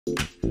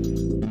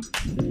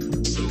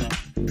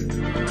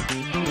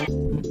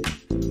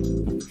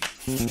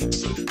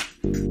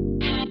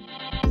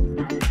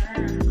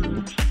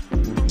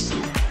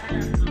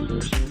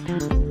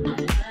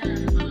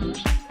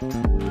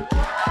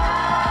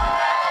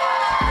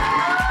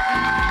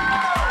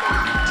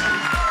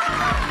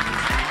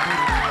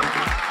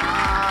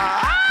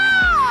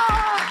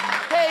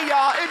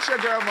your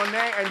girl,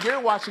 Monét, and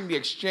you're watching The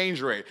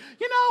Exchange Rate.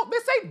 You know, they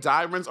say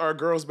diamonds are a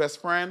girl's best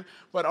friend,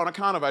 but on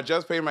account of I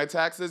just paid my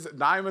taxes,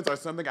 diamonds are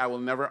something I will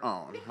never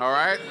own, all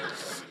right?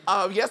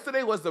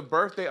 Yesterday was the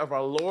birthday of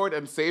our Lord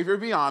and Savior,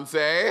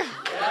 Beyonce.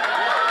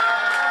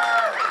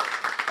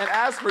 And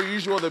as per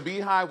usual, the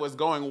Beehive was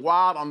going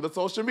wild on the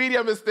social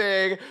media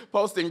mistake,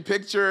 posting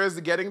pictures,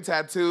 getting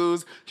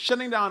tattoos,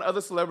 shutting down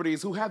other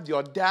celebrities who have the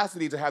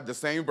audacity to have the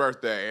same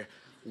birthday.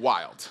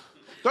 Wild.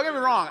 Don't get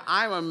me wrong,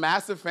 I'm a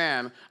massive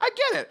fan. I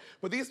get it.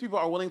 But these people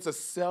are willing to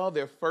sell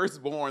their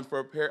firstborn for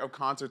a pair of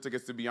concert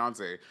tickets to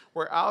Beyonce,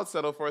 where I'll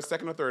settle for a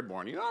second or third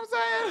born. You know what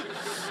I'm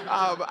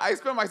saying? I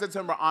spent my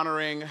September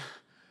honoring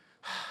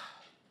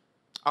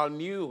our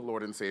new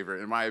Lord and Savior,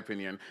 in my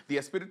opinion, the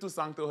Espiritu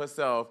Santo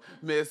herself,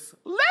 Miss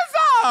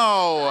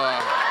Lizzo!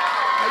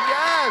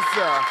 Yes.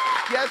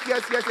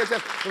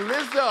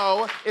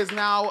 Lizzo is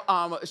now,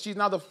 she's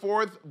now the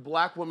fourth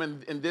black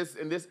woman in this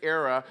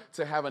era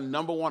to have a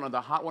 #1 on the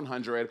Hot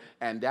 100,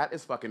 and that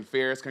is fucking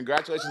fierce.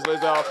 Congratulations,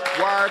 Lizzo.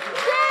 Work,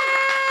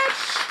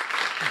 bitch!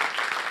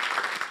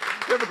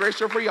 We have a great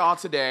show for y'all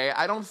today.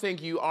 I don't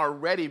think you are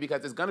ready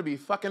because it's gonna be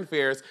fucking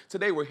fierce.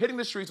 Today we're hitting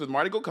the streets with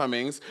Marty Go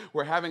Cummings,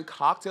 we're having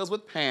cocktails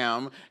with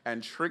Pam,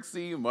 and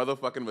Trixie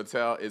motherfucking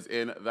Mattel is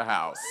in the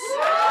house.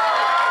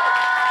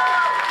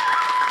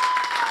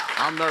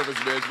 I'm nervous,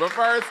 bitch. But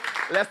first,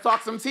 let's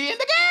talk some tea in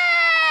the game!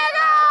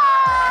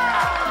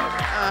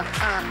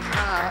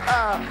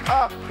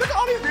 Look at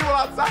all these people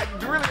outside.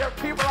 You really got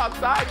people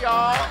outside,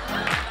 y'all.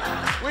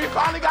 We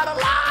finally got a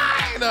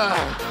line!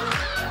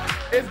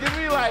 It's giving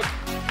me like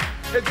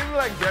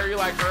very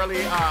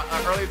early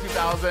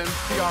 2000s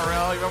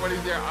TRL. You remember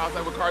these there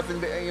outside with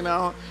Carson, you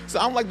know? So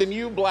I'm like the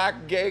new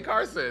black gay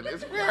Carson.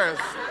 It's fierce.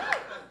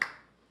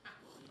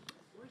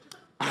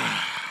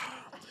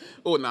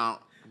 Oh, now.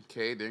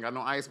 Okay, they ain't got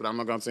no ice, but I'm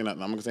not gonna say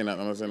nothing. Ooh,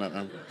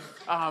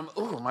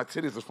 my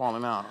titties are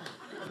falling out.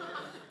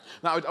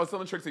 Now, I was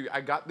telling Trixie,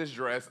 I got this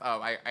dress.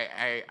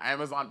 I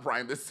Amazon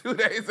Prime this 2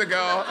 days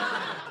ago,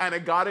 and I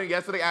got it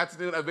yesterday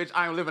afternoon. A bitch,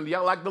 I am living.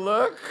 Y'all like the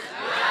look?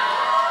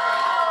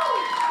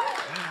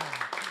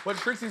 But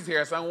Trixie's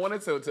here, so I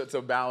wanted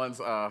to balance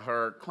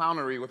her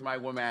clownery with my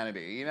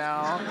womanity, you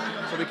know?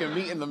 So we can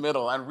meet in the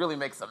middle and really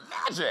make some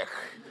magic.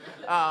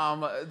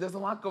 There's a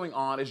lot going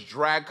on. It's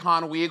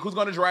DragCon week. Who's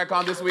going to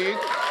DragCon this week?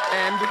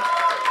 And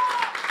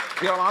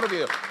a lot of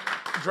you.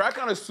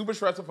 DragCon is super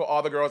stressful for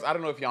all the girls. I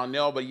don't know if y'all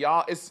know, but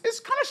y'all, it's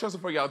kind of stressful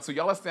for y'all too.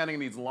 Y'all are standing in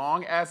these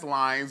long-ass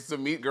lines to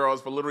meet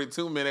girls for literally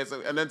 2 minutes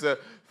and then to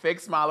fake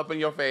smile up in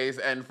your face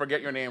and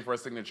forget your name for a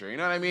signature. You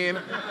know what I mean?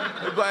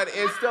 But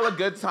it's still a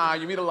good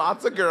time. You meet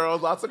lots of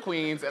girls, lots of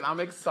queens, and I'm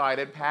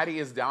excited. Patty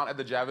is down at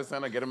the Javits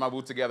Center getting my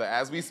boo together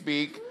as we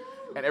speak.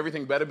 And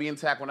everything better be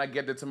intact when I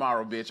get there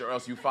tomorrow, bitch, or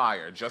else you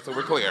fired, just so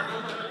we're clear.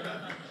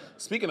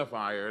 Speaking of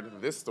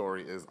fired, this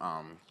story is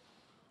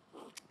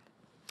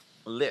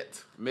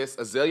lit. Miss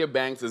Azealia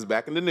Banks is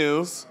back in the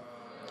news.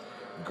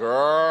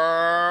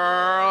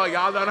 Girl,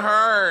 y'all done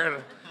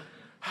heard.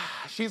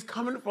 She's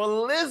coming for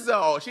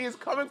Lizzo. She is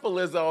coming for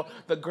Lizzo,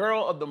 the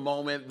girl of the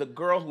moment, the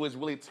girl who is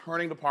really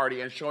turning the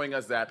party and showing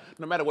us that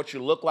no matter what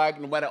you look like,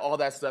 no matter all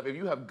that stuff, if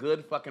you have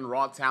good fucking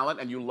raw talent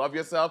and you love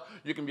yourself,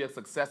 you can be a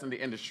success in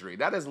the industry.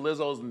 That is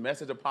Lizzo's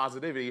message of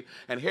positivity.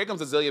 And here comes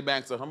Azealia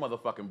Banks with her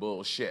motherfucking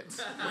bullshit.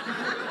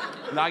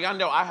 Now, y'all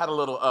know I had a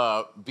little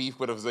beef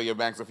with Azealia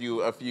Banks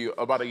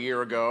about a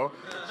year ago.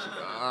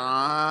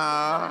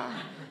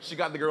 She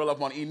got the girl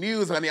up on E!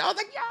 News, honey. I was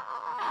like, yeah.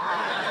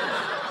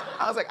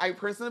 I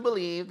personally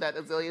believe that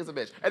Azealia is a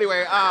bitch.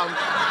 Anyway,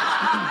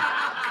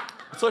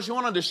 so she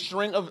went on this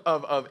string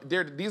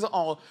these are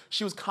all,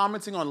 she was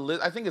commenting on,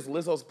 I think it's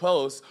Lizzo's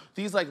posts,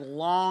 these like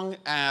long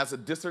ass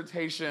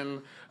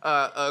dissertation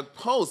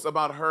posts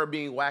about her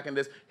being whack in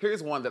this.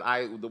 Here's one that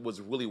was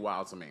really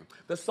wild to me.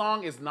 The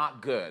song is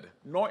not good,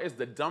 nor is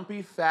the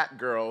dumpy fat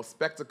girl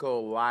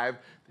spectacle live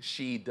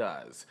she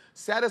does.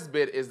 Saddest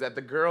bit is that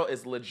the girl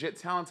is legit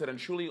talented and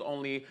truly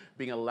only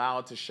being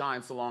allowed to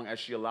shine so long as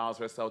she allows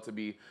herself to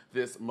be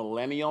this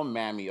millennial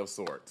mammy of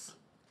sorts.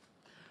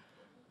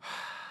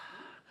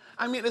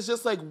 I mean, it's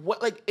just like,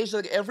 it's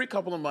like every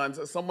couple of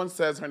months, someone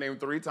says her name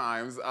 3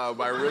 times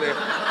by really,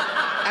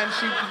 and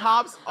she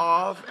pops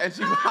off, and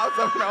she pops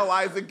up in our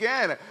lives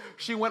again.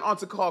 She went on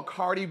to call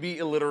Cardi B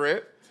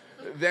illiterate.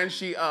 Then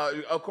she,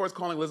 of course,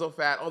 calling Lizzo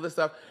fat, all this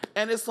stuff.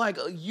 And it's like,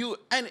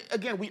 and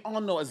again, we all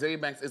know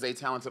Azealia Banks is a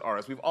talented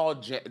artist. We've all,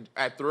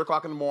 at 3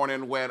 o'clock in the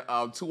morning when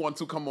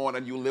 212 come on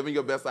and you living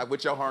your best life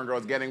with your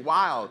homegirls getting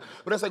wild.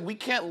 But it's like, we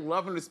can't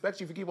love and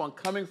respect you if you keep on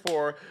coming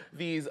for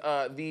these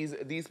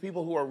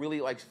people who are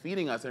really like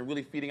feeding us and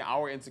really feeding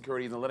our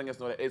insecurities and letting us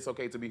know that it's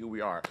okay to be who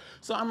we are.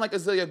 So I'm like,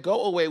 Azealia,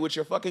 go away with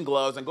your fucking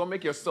gloves and go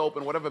make your soap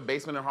in whatever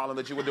basement in Harlem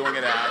that you were doing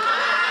it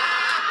at.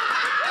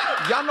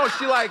 Y'all know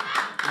she like,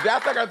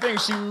 that's like her thing.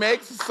 She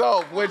makes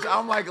soap, which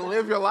I'm like,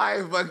 live your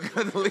life, but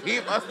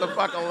leave us the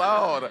fuck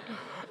alone.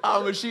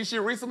 She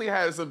recently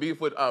had some beef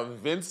with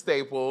Vince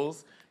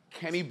Staples,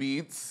 Kenny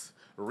Beats,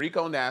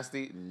 Rico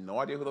Nasty, no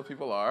idea who those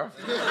people are.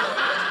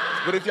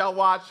 But if y'all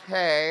watch,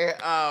 hey,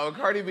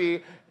 Cardi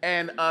B,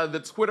 and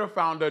the Twitter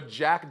founder,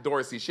 Jack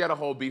Dorsey, she had a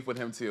whole beef with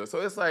him too. So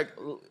it's like,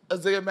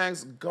 Azealia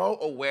Banks, go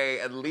away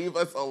and leave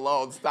us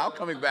alone. Stop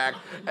coming back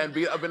and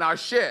be up in our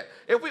shit.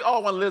 If we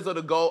all want Lizzo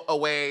to go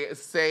away,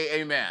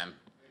 say amen.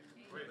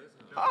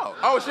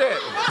 Oh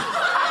shit.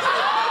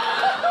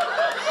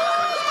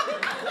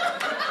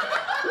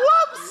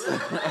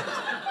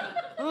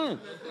 Whoops.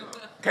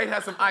 Kate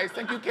has some ice.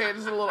 Thank you, Kate.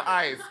 This is a little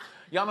ice.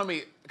 Y'all know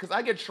me, because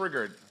I get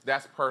triggered.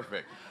 That's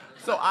perfect.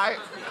 So I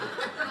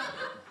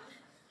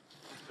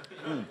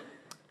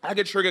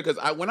get triggered because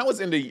when I was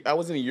in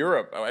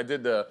Europe, I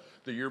did the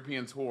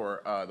European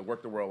tour, the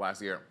Work the World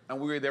last year, and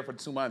we were there for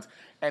 2 months.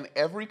 And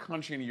every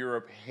country in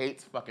Europe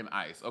hates fucking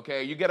ice.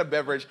 Okay, you get a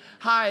beverage.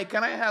 Hi,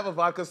 can I have a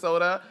vodka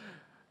soda?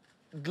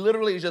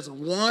 Literally just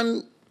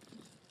one.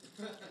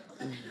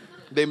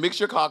 They mix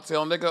your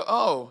cocktail and they go,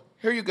 oh,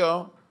 here you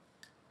go.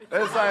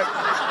 And it's like,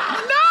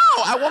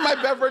 no, I want my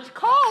beverage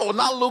cold,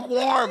 not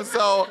lukewarm.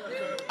 So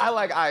I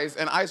like ice,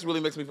 and ice really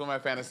makes me feel my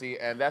fantasy,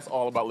 and that's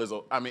all about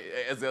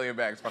Azealia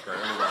Banks, fuck her.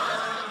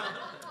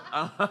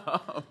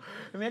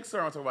 The next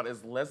story I want to talk about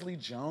is Leslie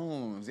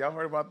Jones. Y'all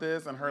heard about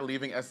this and her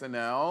leaving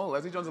SNL?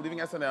 Leslie Jones is leaving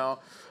SNL.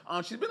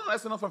 She's been on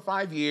SNL for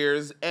 5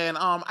 years, and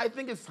I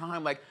think it's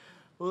time, like,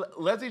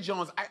 Leslie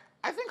Jones,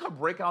 I think her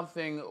breakout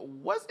thing it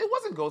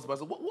wasn't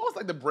Ghostbusters. What was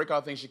like the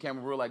breakout thing she came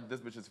and we were like, this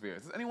bitch is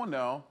fierce? Does anyone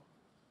know?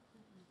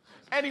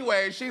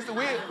 Anyway,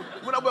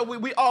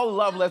 we all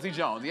love Leslie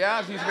Jones,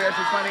 yeah? She's fierce,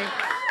 she's funny.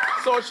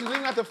 So she's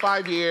leaving after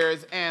 5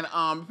 years, and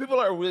people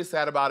are really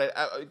sad about it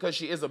because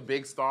she is a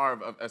big star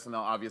of SNL,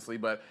 obviously.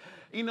 But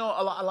you know,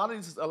 a lot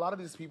of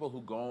these people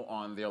who go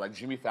on there, like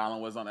Jimmy Fallon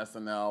was on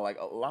SNL, like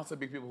lots of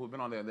big people who've been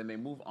on there, then they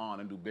move on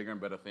and do bigger and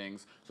better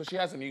things. So she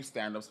has a new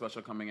stand-up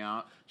special coming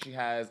out. She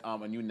has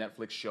a new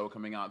Netflix show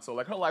coming out. So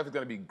like her life is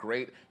gonna be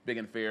great, big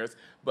and fierce.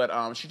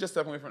 But she just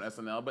stepped away from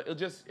SNL. But it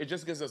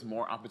just gives us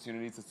more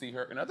opportunities to see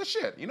her in other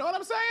shit. You know what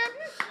I'm saying?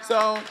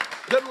 So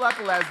good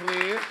luck,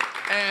 Leslie.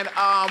 And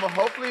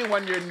hopefully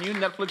when your new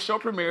Netflix show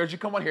premieres, you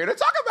come on here to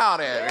talk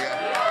about it.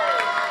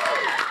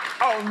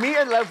 Oh, me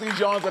and Leslie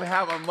Jones would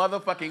have a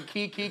motherfucking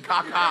kiki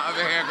kaka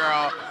over here,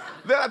 girl.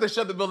 They'd have to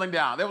shut the building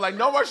down. They were like,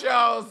 no more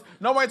shows,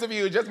 no more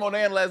interviews, just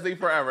Monét and Leslie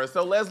forever.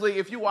 So Leslie,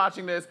 if you're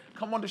watching this,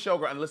 come on the show,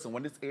 girl. And listen,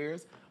 when this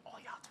airs, y'all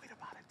tweet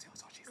about it too,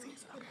 so she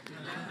sees it. Okay.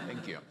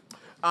 Thank you.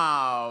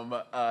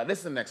 This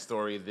is the next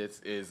story. This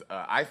is,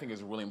 I think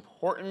is really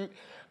important.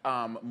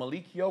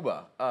 Malik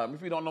Yoba.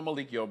 If you don't know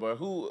Malik Yoba,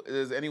 who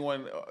is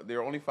anyone, there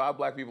are only 5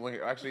 black people in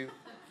here, actually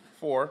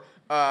 4.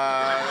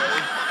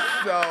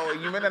 So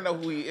you may not know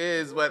who he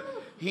is, but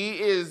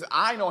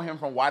I know him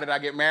from Why Did I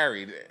Get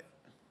Married?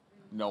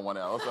 No one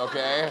else,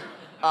 okay?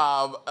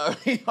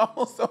 He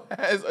also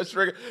has a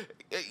trigger.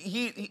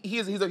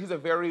 He's a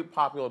very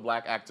popular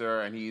black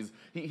actor, and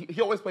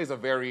he always plays a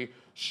very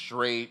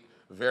straight,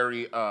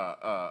 very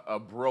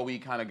bro-y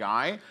kind of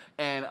guy.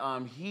 And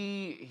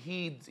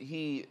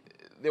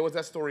there was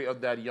that story of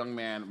that young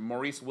man,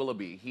 Maurice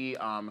Willoughby. He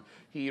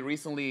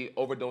recently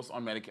overdosed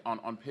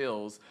on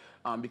pills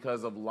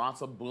because of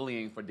lots of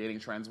bullying for dating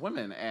trans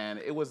women, and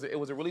it was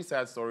a really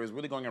sad story. It was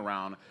really going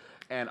around,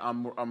 and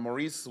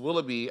Malik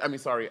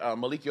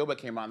Yoba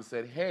came out and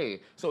said,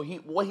 hey. So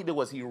what he did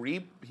was he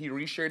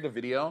reshared the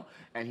video,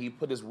 and he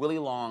put this really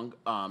long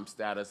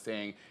status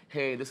saying,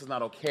 hey, this is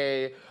not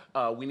okay.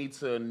 We need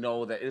to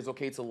know that it is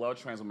okay to love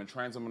trans women.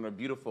 Trans women are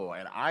beautiful,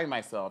 and I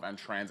myself am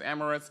trans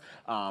amorous.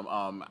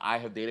 I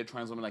have dated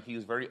trans women. Like, he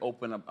was very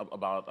open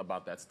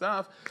about that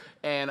stuff,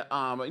 and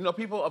you know,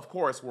 people of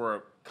course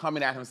were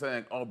coming at him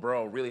saying, oh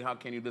bro, really, how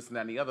can you this and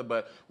that and the other?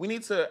 But we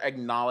need to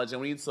acknowledge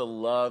and we need to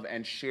love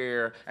and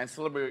share and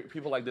celebrate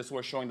people like this who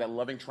are showing that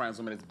loving trans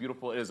women is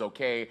beautiful, it is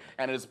okay,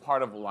 and it is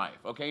part of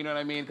life, okay? You know what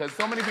I mean? Because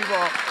so many people,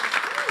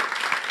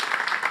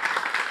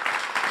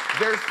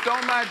 there's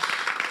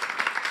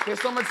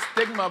so much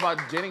stigma about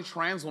dating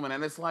trans women,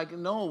 and it's like,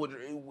 no,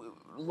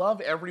 love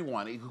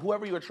everyone.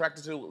 Whoever you're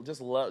attracted to, just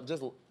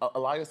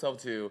allow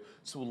yourself to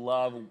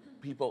love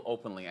people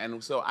openly.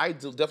 And so I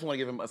definitely want to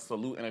give him a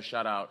salute and a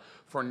shout out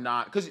for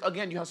not, because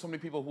again, you have so many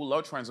people who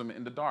love trans women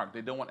in the dark. They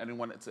don't want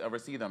anyone to ever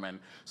see them. And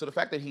so the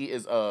fact that he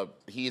is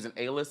an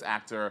A-list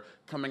actor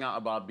coming out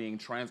about being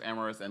trans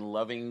amorous and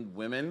loving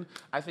women,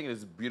 I think it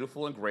is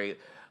beautiful and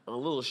great. A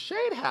little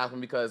shade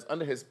happened because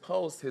under his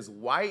post, his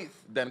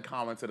wife then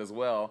commented as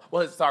well.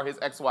 Well, his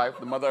ex-wife,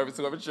 the mother of his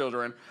 2 of his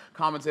children,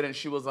 commented, and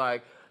she was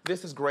like,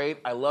 this is great,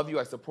 I love you,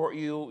 I support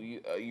you,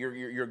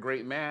 you're a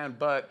great man,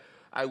 but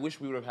I wish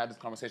we would have had this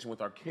conversation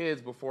with our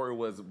kids before it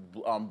was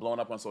blown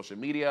up on social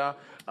media,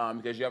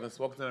 because you haven't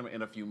spoken to them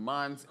in a few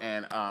months,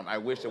 and I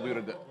wish that we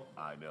would have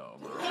I know.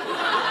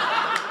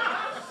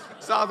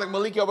 So I was like,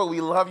 Malik Yoba, we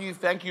love you.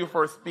 Thank you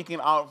for speaking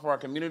out for our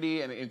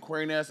community and in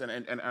queerness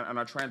and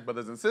our trans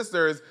brothers and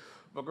sisters.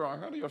 But girl, I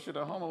heard your shit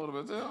at home a little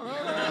bit too.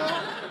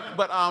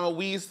 But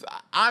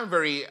I'm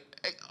very,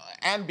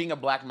 and being a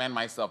black man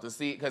myself, to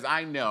see, because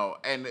I know,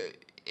 and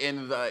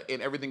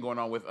in everything going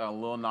on with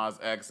Lil Nas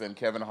X and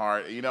Kevin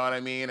Hart, you know what I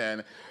mean?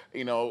 And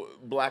you know,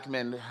 black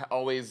men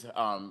always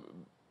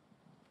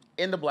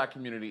in the black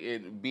community,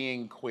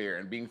 being queer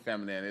and being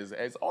feminine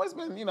has always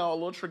been, you know, a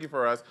little tricky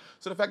for us.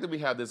 So the fact that we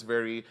have this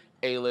very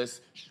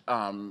A-list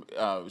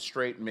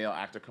straight male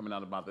actor coming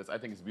out about this, I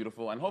think it's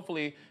beautiful. And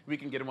hopefully we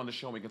can get him on the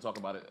show and we can talk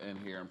about it in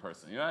here in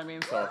person. You know what I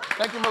mean? So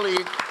thank you,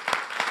 Malik.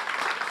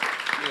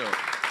 Yeah.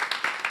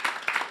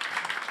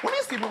 When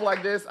you see people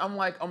like this, I'm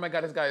like, oh my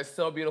God, this guy is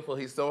so beautiful.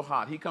 He's so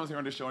hot. He comes here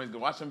on the show and he's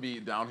gonna watch him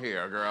be down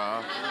here,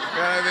 girl. You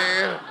know what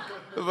I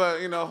mean?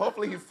 But, you know,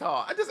 hopefully he's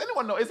tall. Does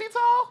anyone know? Is he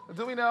tall?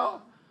 Do we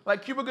know?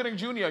 Like Cuba Gooding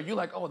Jr., you're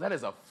like, oh, that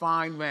is a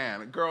fine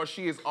man. Girl,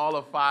 she is all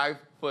of 5'1",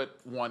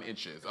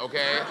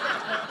 okay?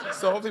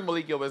 So hopefully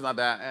Malik Gilbert is not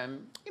that,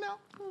 and, you know.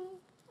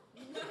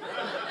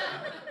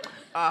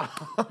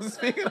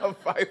 Speaking of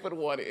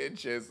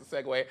 5'1",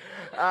 segue,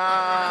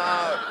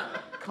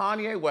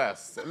 Kanye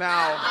West.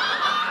 Now,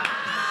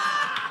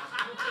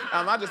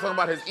 I'm not just talking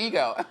about his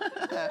ego.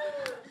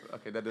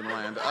 Okay, that didn't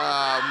land.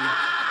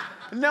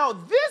 No,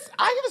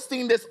 I have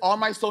seen this on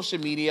my social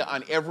media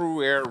and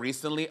everywhere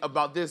recently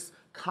about this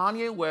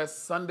Kanye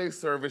West Sunday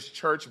service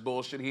church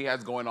bullshit he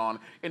has going on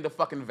in the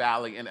fucking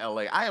Valley in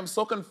LA. I am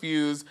so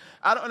confused.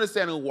 I don't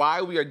understand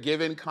why we are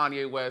giving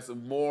Kanye West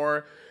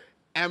more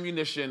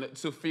ammunition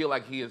to feel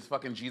like he is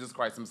fucking Jesus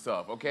Christ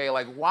himself, okay?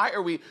 Like, why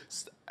are we,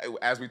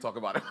 as we talk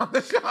about it on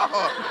the show,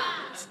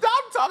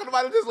 stop talking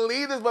about it, just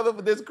leave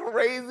this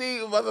crazy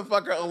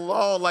motherfucker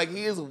alone. Like,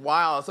 he is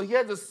wild. So he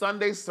has a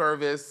Sunday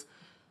service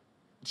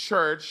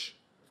church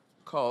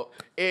cult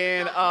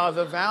in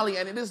the Valley,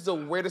 and it is the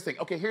weirdest thing.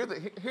 Okay, here are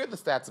the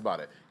stats about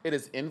it. It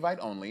is invite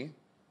only.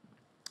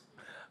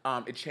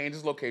 It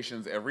changes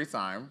locations every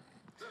time.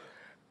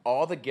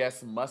 All the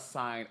guests must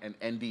sign an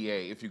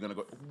NDA if you're gonna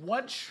go.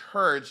 What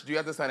church do you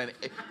have to sign an?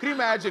 Can you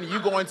imagine you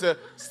going to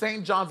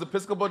St. John's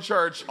Episcopal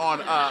Church on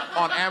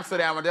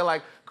Amsterdam, and they're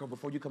like, girl,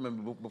 before you come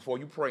in, before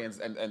you pray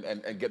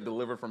and get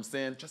delivered from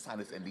sin, just sign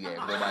this NDA.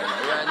 Everybody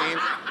know, you know what I mean?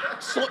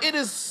 So it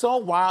is so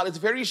wild. It's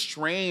very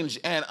strange,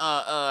 and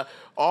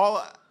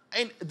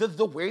And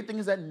the weird thing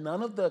is that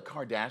none of the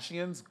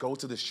Kardashians go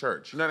to this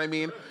church. You know what I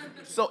mean?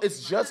 So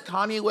it's just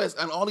Kanye West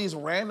and all these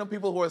random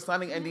people who are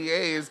signing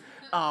NDAs,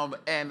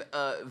 and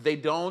they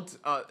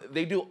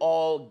do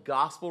all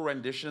gospel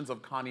renditions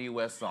of Kanye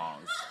West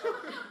songs.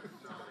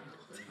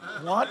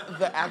 What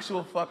the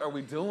actual fuck are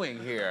we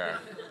doing here?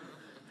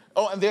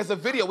 Oh, and there's a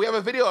video. We have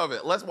a video of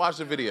it. Let's watch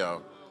the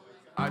video.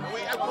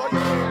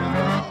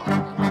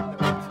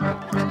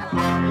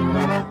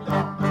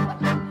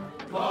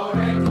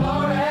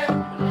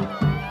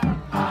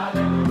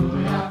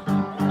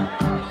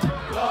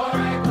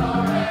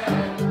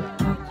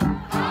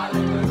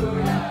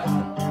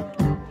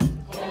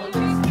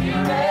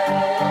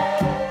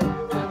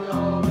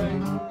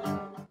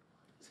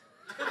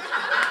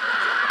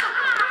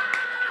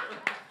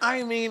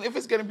 I mean, if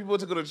it's getting people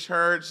to go to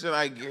church, then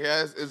I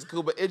guess it's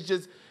cool, but it's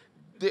just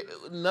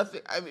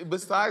nothing. I mean,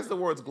 besides the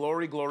words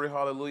glory, glory,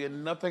 hallelujah,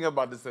 nothing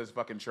about this says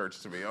fucking church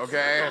to me,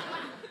 okay?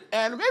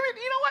 And maybe,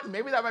 you know what?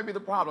 Maybe that might be the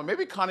problem.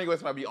 Maybe Kanye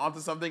West might be onto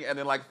something, and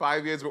in like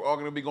 5 years, we're all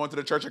gonna be going to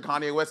the church of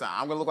Kanye West, and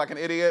I'm gonna look like an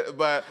idiot,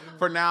 but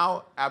for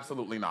now,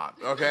 absolutely not,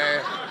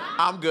 okay?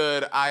 I'm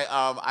good.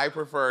 I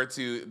prefer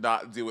to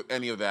not deal with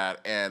any of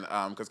that, and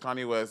because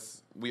Kanye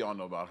West, we all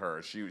know about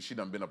her. She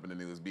done been up in the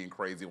news being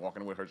crazy,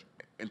 walking with her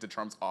into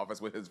Trump's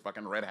office with his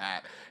fucking red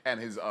hat and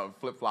his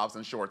flip-flops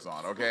and shorts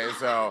on, okay?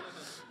 So,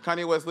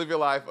 Kanye West, live your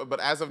life.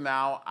 But as of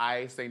now,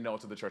 I say no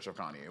to the Church of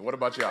Kanye. What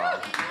about y'all?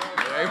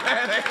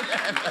 Amen,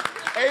 amen.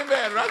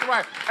 Amen, that's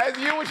right. As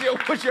you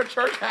with your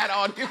church hat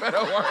on, you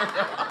better work.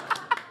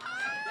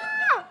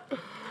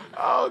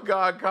 Oh,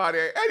 God,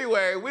 Kanye.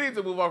 Anyway, we need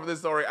to move on from this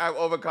story. I'm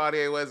over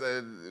Kanye West,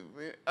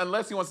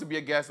 unless he wants to be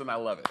a guest, and I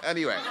love it.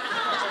 Anyway.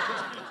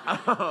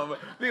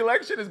 The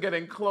election is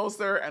getting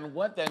closer, and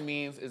what that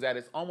means is that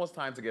it's almost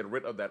time to get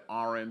rid of that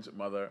orange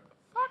motherfucker.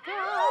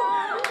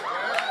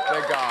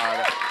 Thank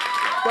God.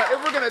 But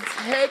if we're gonna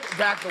take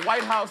back the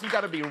White House, we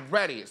gotta be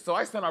ready. So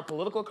I sent our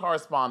political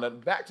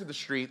correspondent back to the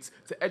streets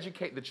to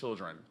educate the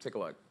children. Take a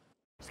look.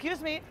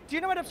 Excuse me, do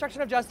you know what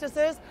obstruction of justice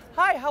is?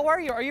 Hi, how are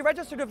you? Are you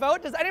registered to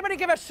vote? Does anybody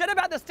give a shit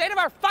about the state of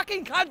our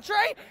fucking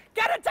country?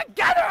 Get it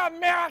together,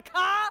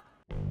 America!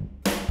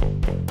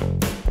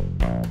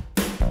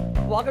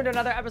 Welcome to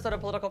another episode of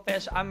Political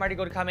Fish. I'm Marty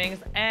Gold Cummings,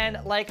 and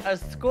like a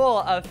school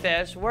of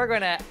fish, we're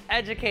gonna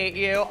educate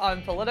you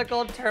on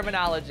political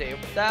terminology.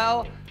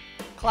 So,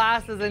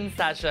 class is in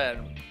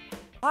session.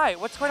 Hi,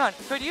 what's going on?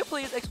 Could you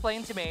please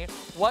explain to me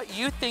what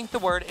you think the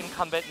word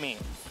incumbent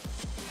means?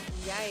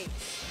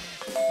 Yikes.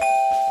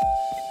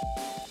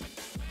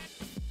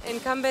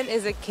 Incumbent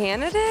is a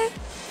candidate?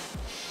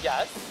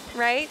 Yes.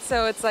 Right?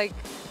 So it's like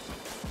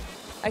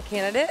a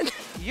candidate?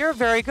 You're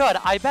very good.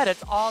 I bet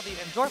it's all the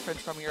endorphins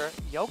from your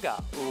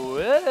yoga.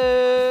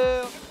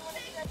 Whoa.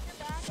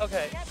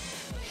 Okay.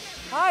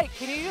 Hi,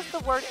 can you use the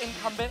word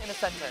incumbent in a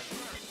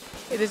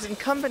sentence? It is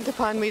incumbent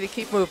upon me to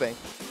keep moving.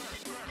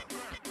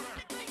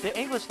 The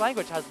English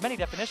language has many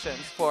definitions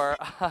for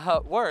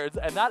words,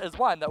 and that is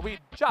one that we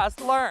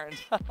just learned.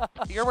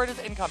 Your word is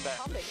incumbent.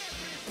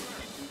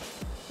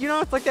 You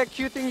know, it's like that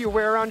cute thing you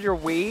wear around your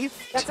waist.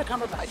 That's a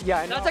cummerbund. Yeah,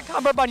 I know. That's a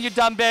cummerbund, you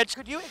dumb bitch.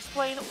 Could you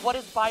explain what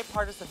is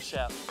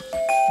bipartisanship?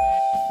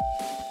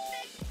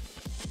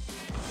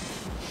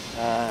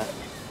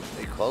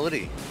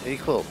 Equality.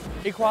 Equal.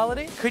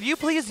 Equality? Could you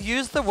please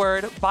use the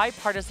word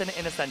bipartisan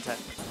in a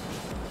sentence?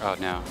 Oh,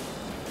 no.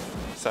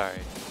 Sorry.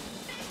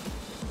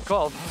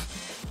 Cool.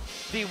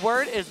 The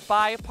word is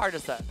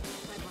bipartisan.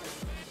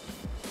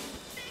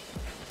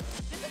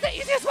 This is the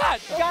easiest one.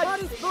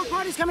 Both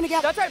parties coming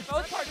together. That's right,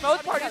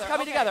 both parties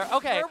coming together.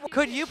 Okay.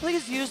 Could you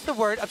please use the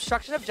word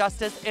obstruction of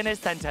justice in a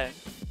sentence?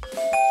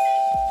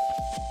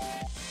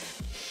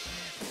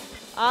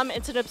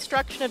 It's an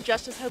obstruction of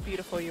justice how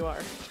beautiful you are.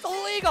 It's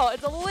illegal.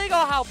 It's illegal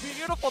how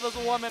beautiful this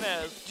woman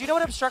is. Do you know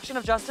what obstruction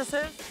of justice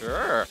is?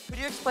 Sure. Could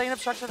you explain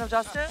obstruction of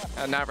justice?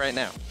 Not right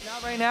now.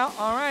 Not right now?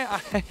 All right.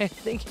 I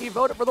think he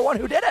voted for the one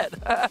who did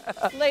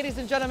it. Ladies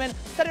and gentlemen,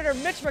 Senator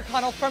Mitch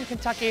McConnell from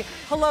Kentucky.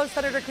 Hello,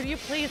 Senator. Could you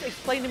please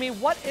explain to me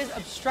what is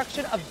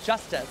obstruction of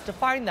justice?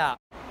 Define that.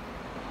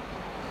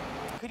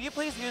 Could you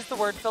please use the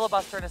word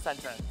filibuster in a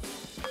sentence?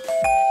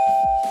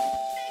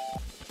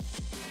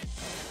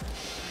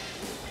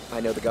 I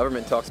know the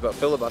government talks about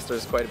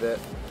filibusters quite a bit.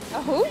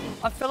 A who?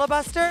 A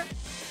filibuster?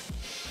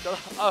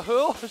 A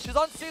who? She's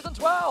on season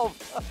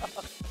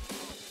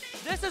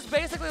 12. This is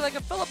basically like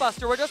a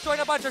filibuster. We're just doing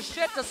a bunch of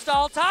shit to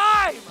stall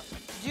time.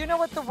 Do you know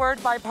what the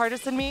word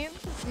bipartisan means?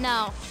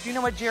 No. Do you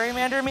know what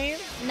gerrymander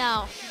means?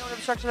 No. Do you know what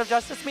obstruction of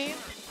justice means?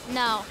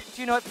 No.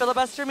 Do you know what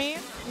filibuster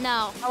means?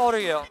 No. How old are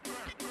you?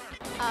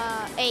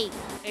 8.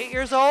 8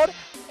 years old?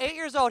 8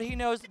 years old. He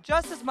knows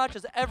just as much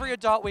as every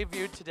adult we've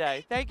viewed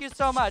today. Thank you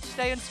so much.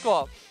 Stay in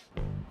school.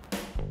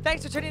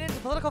 Thanks for tuning in to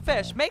Political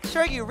Fish. Make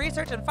sure you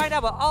research and find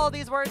out what all of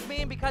these words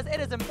mean because it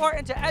is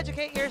important to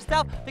educate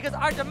yourself because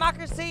our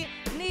democracy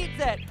needs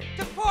it.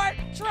 Deport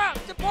Trump!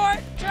 Deport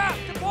Trump!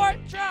 Deport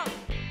Trump!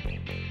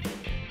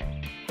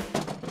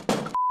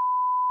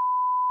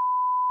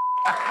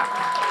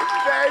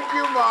 Thank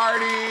you,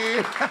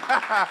 Marty.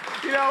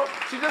 You know,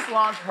 she just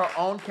launched her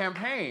own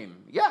campaign.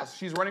 Yes,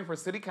 she's running for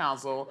city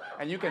council,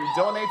 and you can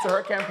donate to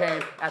her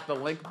campaign at the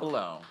link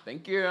below.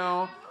 Thank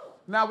you.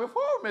 Now,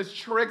 before Miss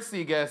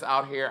Trixie gets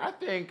out here, I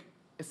think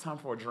it's time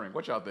for a drink.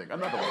 What y'all think?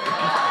 Another one.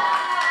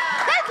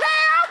 Hey,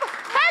 Pam!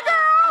 Hey,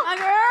 girl! Hi,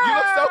 girl! You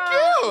look so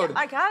cute!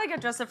 I gotta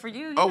get dressed up for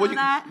you. You Oh, know well,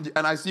 that?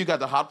 and I see you got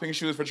the hot pink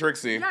shoes for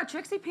Trixie. Yeah,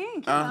 Trixie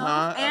Pink. You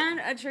Uh-huh. know? And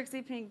a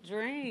Trixie Pink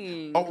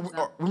drink.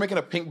 Oh, we're making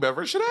a pink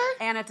beverage today?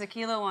 And a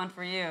tequila one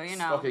for you, you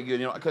know. Okay, good.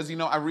 You know, because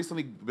I've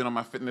recently been on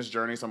my fitness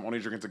journey, so I'm only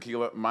drinking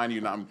tequila. Mind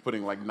you, now I'm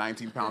putting like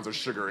 19 pounds of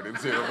sugar in it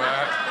too.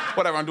 But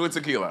whatever, I'm doing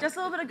tequila. Just a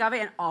little bit of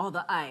agave and all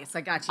the ice.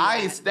 I got you.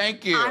 Ice,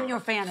 thank you. I'm your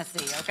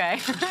fantasy,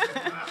 okay?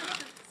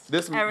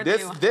 This Everything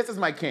you want. is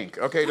my kink.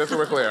 Okay, just so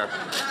we're clear.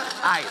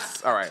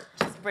 Ice. All right.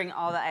 Just bring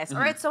all the ice.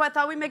 All right, so I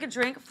thought we'd make a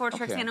drink for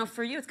Trixie. Okay. I know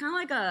for you, it's kind of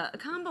like a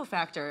combo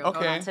factor going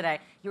Okay. on today.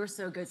 You were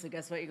so good, so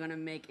guess what? You're gonna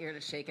make Ear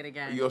to shake it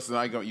again. Yo, so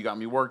now you got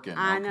me working.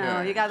 I know.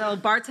 Okay. You got the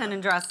old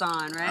bartending dress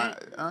on, right?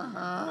 I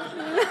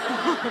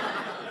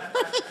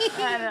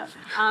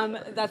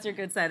know. That's your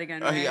good side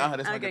again, right? Yeah,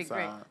 that's my okay, good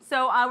great. side.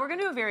 So we're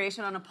gonna do a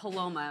variation on a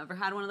Paloma. Ever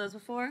had one of those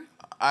before?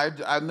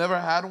 I've never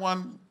had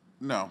one.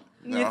 No.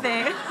 You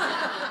think?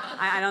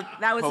 I don't.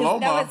 That was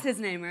his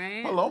name,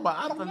 right? Paloma,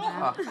 I don't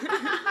know.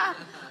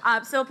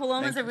 So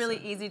Paloma's Thank a you, really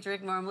easy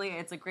drink normally.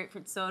 It's a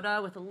grapefruit soda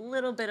with a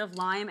little bit of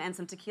lime and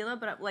some tequila,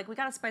 but like we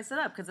gotta spice it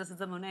up because this is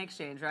the Monét X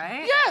Change,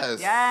 right? Yes.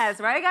 Yes,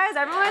 right, guys?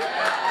 Everyone?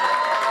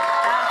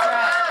 That's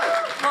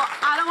right. Well,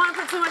 I don't want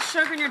to put too much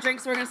sugar in your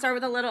drink, so we're gonna start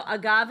with a little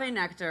agave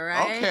nectar,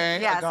 right? Okay,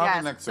 Yes, agave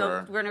yes. nectar.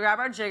 So we're gonna grab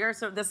our jigger.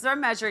 So this is our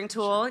measuring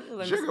tool.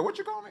 Sugar, what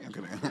you call me? I'm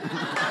kidding.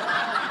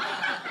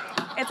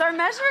 It's our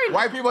measuring.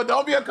 White people,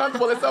 don't be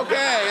uncomfortable. It's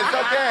okay. It's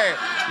okay.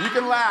 You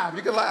can laugh.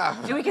 You can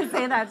laugh. We can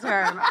say that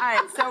term. All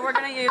right, so we're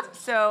gonna use,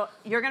 so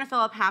you're gonna fill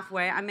up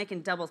halfway. I'm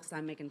making doubles because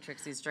I'm making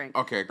Trixie's drink.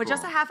 Okay, But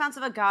just a cool. half ounce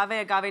of agave.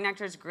 Agave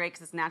nectar is great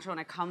because it's natural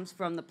and it comes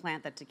from the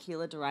plant that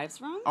tequila derives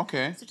from.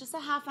 Okay. So just a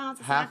half ounce.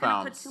 It's Half not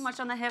gonna put ounce. too much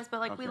on the hips, but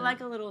like we Okay. like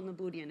a little in the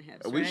booty and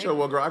hips, We right? sure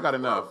will, girl. I got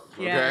enough.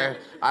 Yeah. Okay.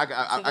 I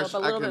So go up a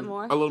little bit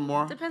more? A little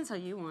more. Depends how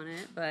you want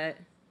it, but.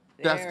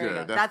 That's there we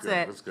good. go. That's good.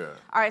 it. That's good.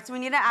 All right, so we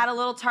need to add a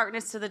little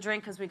tartness to the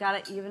drink because we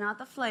gotta even out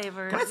the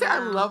flavors. Can I say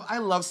you know? I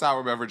love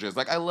sour beverages.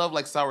 Like I love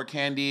like sour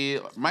candy.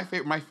 My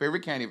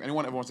favorite candy, if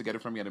anyone ever wants to get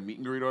it from me at a meet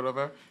and greet or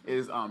whatever,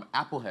 is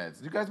apple heads.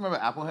 Do you guys remember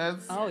apple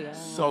heads? Oh, yeah.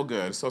 So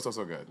good. So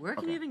good. Where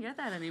can you even get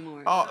that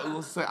anymore? Oh,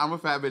 listen, I'm a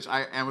fat bitch.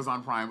 I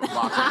Amazon Prime box.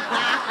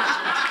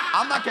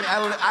 I'm not kidding.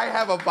 I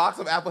have a box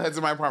of apple heads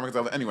in my apartment.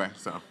 Anyway,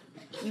 so.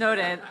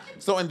 Noted.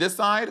 So on this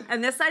side.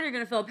 And this side, you're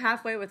gonna fill up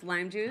halfway with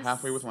lime juice.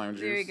 Halfway with lime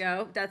juice. There you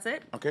go. That's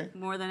it. Okay.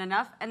 More than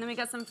enough. And then we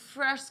got some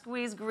fresh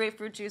squeezed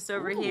grapefruit juice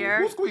over Ooh,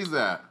 here. Who squeezed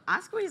that? I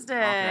squeezed it.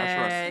 Okay, I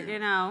trust you. You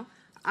know.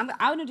 I'm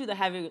gonna do the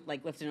heavy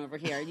lifting over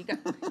here.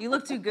 You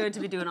look too good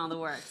to be doing all the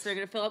work. So you're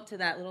gonna fill up to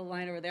that little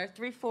line over there.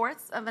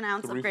 3/4 of an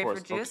ounce of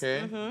grapefruit juice.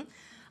 Okay.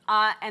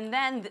 And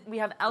then we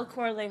have El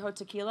Corlejo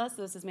tequila.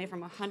 So this is made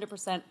from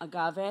 100%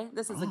 agave.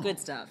 This is the good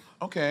stuff.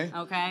 Okay.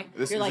 Okay.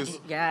 This, You're like, this,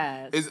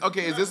 yes. Is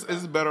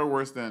this better or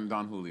worse than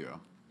Don Julio?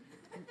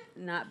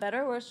 Not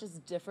better or worse,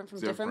 just different from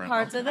different Different.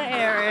 parts of the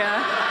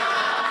area.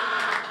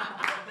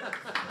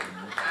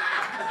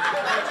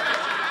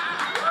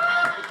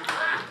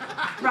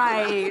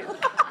 Right.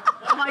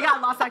 Oh my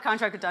God, lost that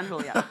contract with Don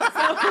Julio.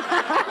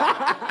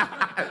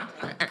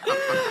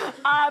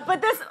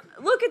 But this,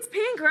 look, it's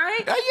pink, right?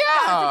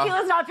 Yeah.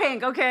 Tequila's not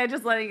pink, okay?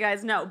 Just letting you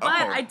guys know. But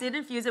I did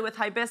infuse it with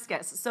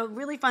hibiscus. So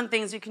really fun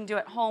things you can do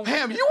at home.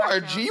 Pam, you are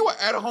a G. You are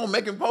at home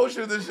making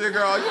potions and shit,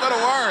 girl. You gotta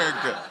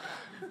work.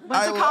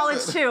 Went to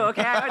college too,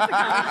 okay? I went to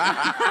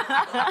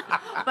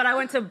college. But I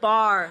went to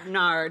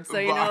Barnard, so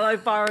you know,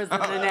 like bar was in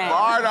the name.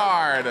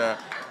 Barnard.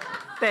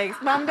 Thanks.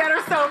 Mom and Dad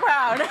are so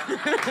proud.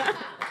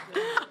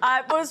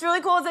 But what's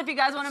really cool is if you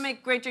guys want to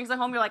make great drinks at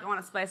home, you're like, I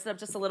want to spice it up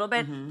just a little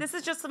bit. This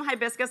is just some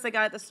hibiscus I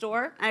got at the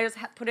store. I just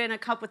put it in a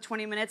cup with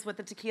 20 minutes with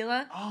the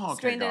tequila. Oh, okay,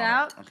 strained it got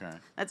out. Okay.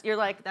 You're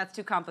like, that's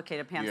too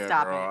complicated, Pam. Yeah,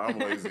 Stop girl, it. I'm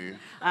lazy.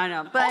 I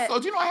know. But Also,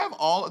 do you know I have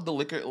all of the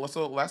liquor?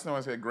 So last time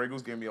I said Grey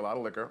Goose gave me a lot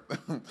of liquor,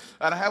 and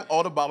I have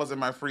all the bottles in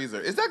my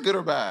freezer. Is that good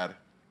or bad?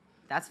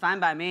 that's fine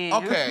by me.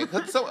 Okay.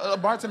 So a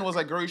bartender was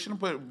like, "Girl, you shouldn't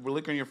put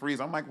liquor in your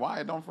freezer." I'm like, "Why?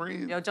 It don't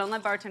freeze." Yo, don't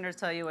let bartenders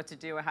tell you what to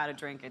do or how to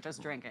drink it. Just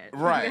drink it.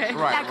 Right, Okay?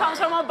 right, That comes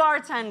right. from a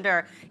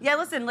bartender. Yeah,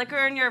 listen,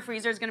 liquor in your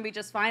freezer is gonna be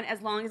just fine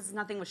as long as it's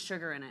nothing with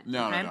sugar in it.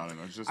 No, okay? no.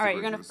 It's just All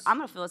right, the juice. I'm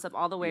gonna fill this up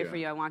all the way Yeah. for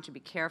you. I want you to be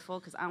careful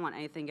because I don't want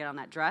anything to get on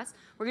that dress.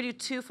 We're gonna do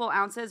 2 full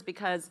ounces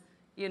because,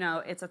 you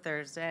know, it's a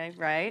Thursday,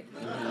 right?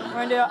 We're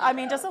gonna do, I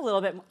mean, just a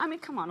little bit. I mean,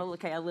 come on,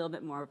 okay, a little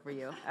bit more for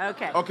you.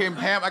 Okay. Okay,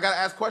 Pam, I gotta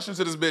ask questions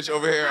to this bitch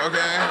over here.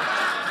 Okay.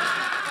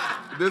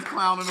 This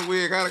clown in the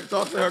wig, I gotta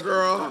talk to her,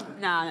 girl.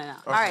 No.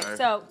 All right,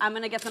 so I'm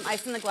gonna get some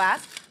ice in the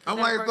glass. I'm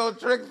Then like, we're- so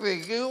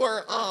Trixie,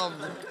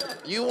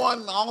 you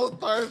won all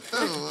Thursday.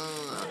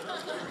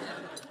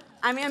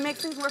 I mean, it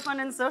makes things more fun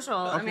and social.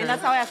 I Okay. mean,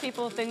 that's how I ask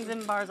people things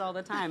in bars all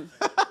the time.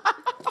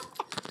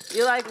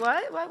 You're like,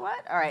 what?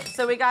 All right,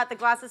 so we got the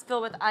glasses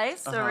filled with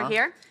ice over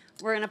here.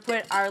 We're gonna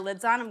put our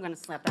lids on. I'm gonna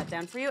slap that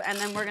down for you, and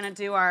then we're gonna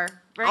do our.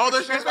 Oh,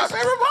 this is my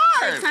favorite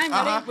part. Time,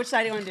 ready? Which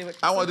side do you want to do? Which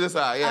I want this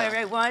side, yeah. All right,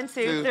 ready? 1,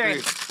 2,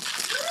 3.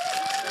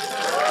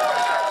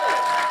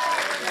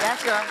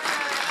 That's good.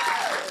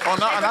 Oh,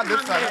 no, Hey, not this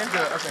come side. on,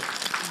 That's good.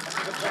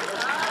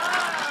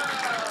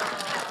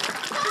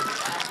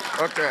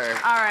 Okay.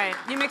 All right,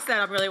 you mix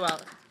that up really well.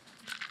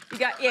 You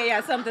got,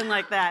 yeah, something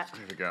like that.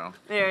 Here we go.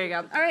 There you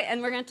go. All right,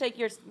 and we're gonna take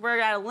we're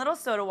gonna add a little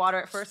soda water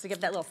at first to give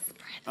that little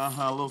spritz.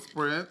 A little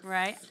sprint.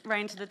 Right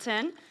into the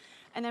tin.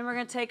 And then we're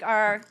gonna take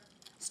our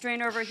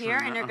strainer over here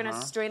and you're gonna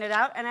strain it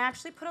out. And I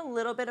actually put a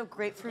little bit of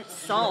grapefruit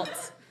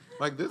salt.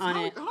 Like this? On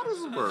How, it. how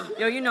does this work?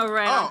 Yo, you know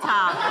right on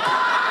top.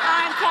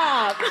 On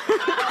top.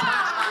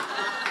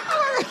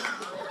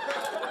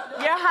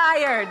 You're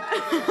hired.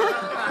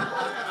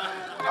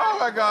 Oh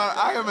my God,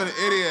 I am an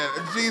idiot.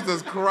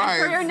 Jesus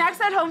Christ. For your next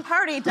at-home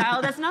party,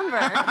 dial this number.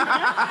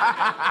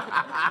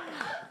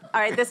 All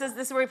right, this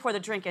is where we pour the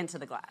drink into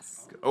the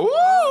glass. Ooh. See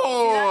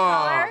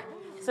that color?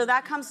 So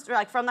that comes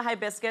like from the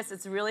hibiscus.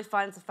 It's really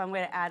fun. It's a fun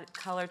way to add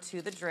color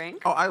to the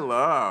drink. Oh, I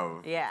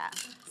love. Yeah.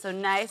 So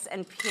nice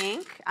and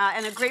pink.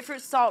 And a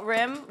grapefruit salt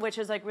rim, which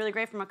is like really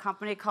great from a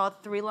company called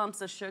 3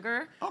 Lumps of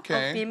Sugar.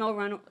 Okay. A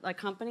female-run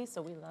company,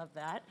 so we love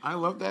that. I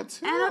love that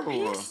too. And a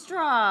pink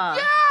straw.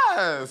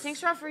 Yes. Pink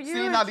straw for you.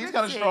 See, and now these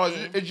kind of straws,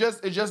 Trixie.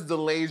 it just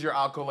delays your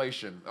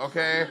alkylation,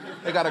 okay?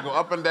 They gotta go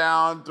up and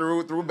down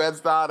through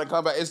Bed-Stuy and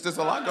come back. It's just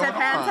a lot going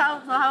Depends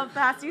on. how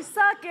fast you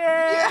suck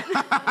it.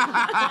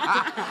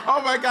 Oh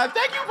my God,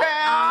 thank you,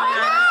 Pam.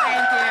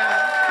 Thank you.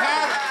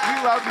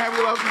 Pam,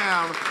 we love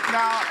Pam.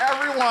 Now,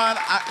 everyone,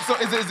 so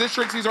is this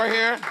Trixie's right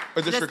here? Or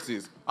is this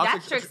Trixie's?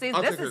 That's Trixie's.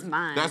 I'll This take is hers.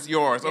 mine. That's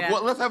yours. Yeah.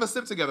 Well, let's have a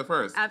sip together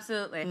first.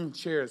 Absolutely.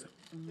 Cheers.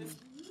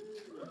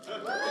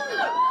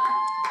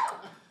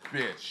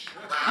 Bitch.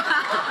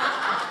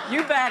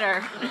 You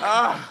better.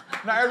 Now,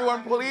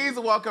 everyone, please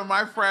welcome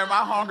my friend, my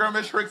homegirl,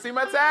 Miss Trixie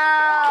Mattel.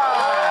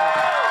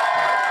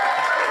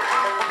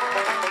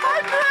 Hi,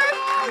 Trix.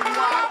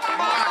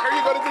 Here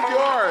you go. This is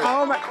yours.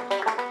 Oh my.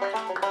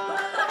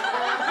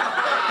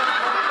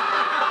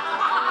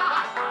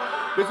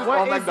 This is What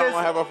all is McDonald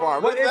this? have a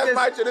farm. What is That's this?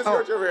 my shit. This is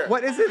over here.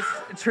 What is this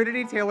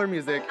Trinity Taylor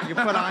music you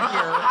put on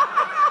here?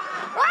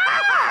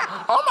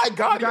 Oh my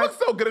God, you look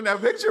so good in that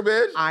picture,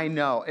 bitch. I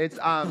know. It's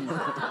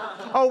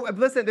Oh,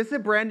 listen, this is a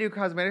brand new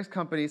cosmetics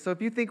company, so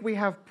if you think we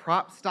have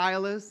prop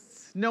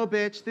stylists, no,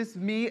 bitch, this is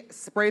me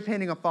spray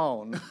painting a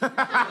phone.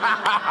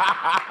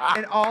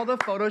 And all the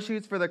photo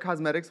shoots for the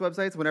cosmetics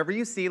websites, whenever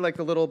you see like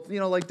the little, you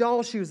know, like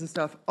doll shoes and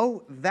stuff,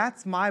 oh,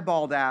 that's my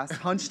bald ass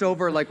hunched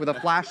over like with a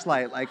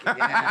flashlight, like,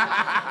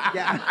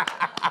 yeah.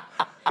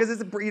 Because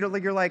it's,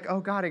 like you're like, oh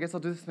God, I guess I'll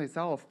do this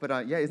myself.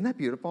 But yeah, isn't that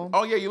beautiful?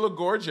 Oh yeah, you look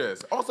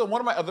gorgeous. Also, one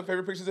of my other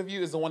favorite pictures of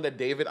you is the one that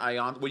David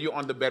Ayan, where you're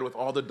on the bed with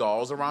all the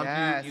dolls around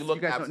Yes. you. You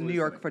look guys know absolutely New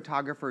York stunning.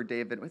 photographer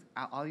David with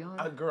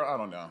Ayan. Girl, I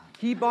don't know.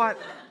 He bought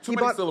Too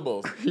many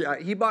syllables. Yeah,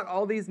 he bought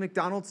all these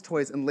McDonald's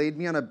toys and laid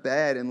me on a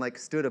bed and like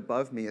stood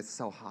above me. It's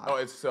so hot. Oh,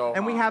 it's so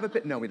And we hot. have a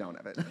bit. No, we don't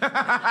have it.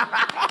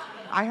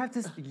 I have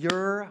to.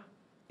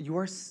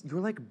 You're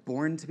like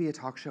born to be a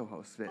talk show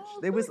host,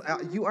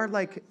 bitch. You are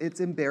like, it's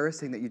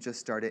embarrassing that you just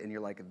started and you're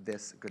like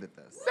this good at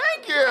this.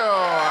 Thank you.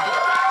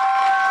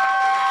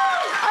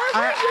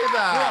 I appreciate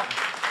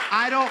that.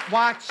 I don't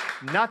watch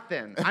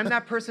nothing. I'm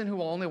that person who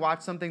will only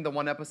watch something the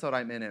one episode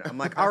I'm in it. I'm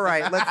like, all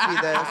right, let's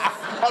see this.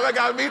 Oh my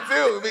God, me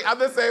too. I'm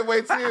the same way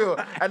too.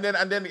 And then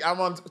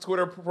I'm on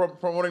Twitter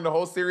promoting the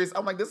whole series.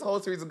 I'm like, this whole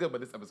series is good,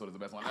 but this episode is the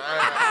best one.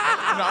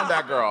 I'm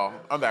that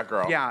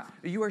girl. Yeah,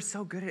 you are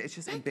so good at it. It's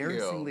just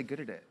embarrassingly good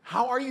at it.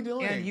 How are you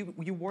doing? And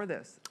you wore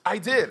this. I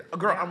did.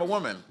 Girl, I'm a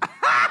woman.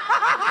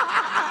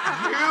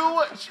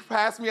 You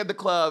passed me at the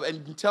club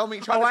and try to tell me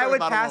I would I'm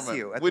not pass a woman.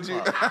 you at Would the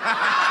you? club.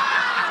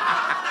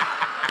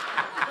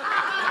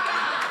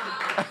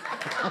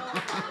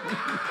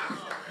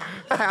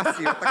 Pass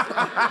you.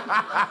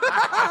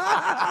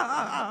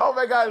 Oh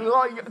my God,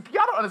 y'all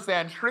don't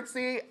understand.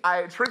 Trixie,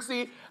 out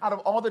of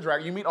all the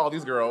drag, you meet all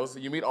these girls,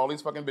 you meet all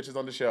these fucking bitches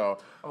on the show.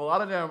 A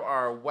lot of them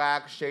are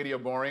whack, shady, or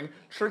boring.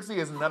 Trixie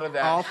is none of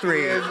that. All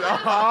three.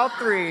 All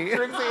three.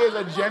 Trixie is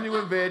a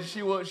genuine bitch.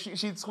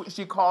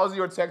 She calls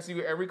you or texts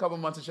you every couple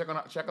months to check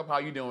up how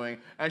you're doing,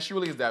 and she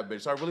really is that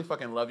bitch. So I really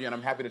fucking love you, and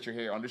I'm happy that you're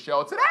here on the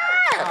show today.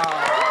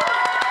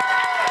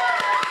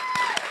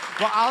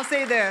 Well, I'll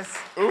say this.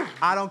 Ooh.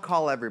 I don't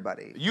call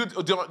everybody. You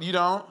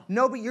don't?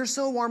 No, but you're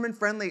so warm and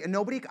friendly. And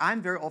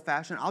I'm very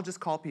old-fashioned. I'll just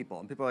call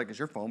people. And people are like, is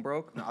your phone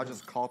broke? No, I'll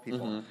just call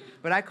people. Mm-hmm.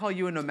 But I call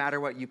you, and no matter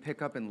what, you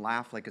pick up and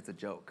laugh like it's a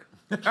joke.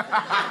 I'll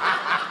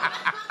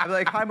be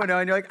like, hi,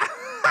 Monét. And you're like,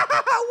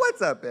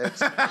 what's up,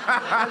 bitch?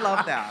 I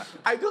love that.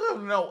 I do have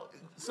to know.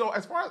 So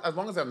as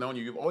long as I've known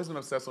you, you've always been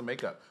obsessed with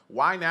makeup.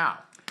 Why now?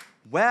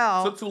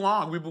 Well, took too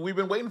long. We've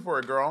been waiting for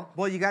it, girl.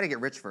 Well, you got to get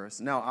rich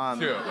first. No.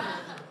 Sure.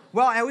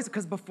 Well,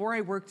 because before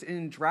I worked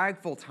in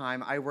drag full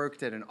time, I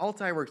worked at an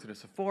Ulta, I worked at a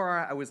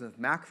Sephora, I was with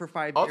Mac for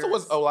 5 years. Ulta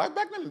was alive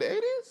back then in the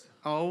 80s?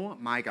 Oh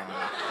my God.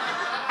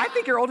 I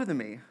think you're older than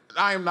me.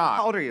 I am not.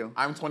 How old are you?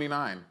 I'm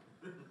 29.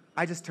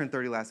 I just turned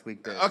 30 last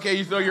week, bitch.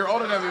 Okay, so you're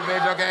older than me,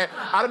 bitch, okay?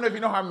 I don't know if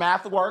you know how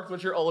math works,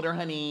 but you're older,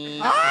 honey.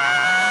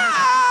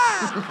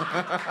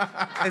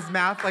 Is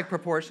math like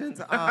proportions?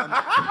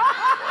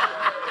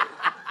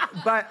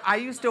 But I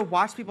used to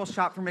watch people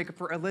shop for makeup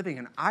for a living,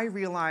 and I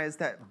realized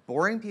that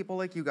boring people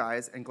like you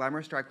guys and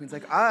glamorous drag queens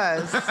like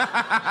us,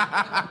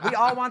 we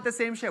all want the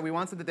same shit. We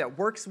want something that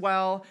works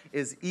well,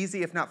 is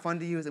easy if not fun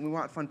to use, and we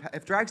want fun.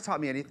 If drag's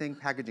taught me anything,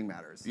 packaging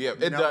matters. Yeah,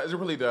 it does. It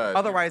really does.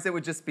 Otherwise, it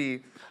would just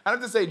be. I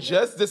have to say,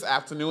 just this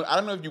afternoon, I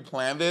don't know if you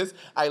planned this.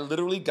 I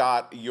literally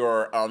got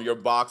your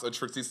box of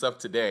Trixie stuff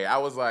today. I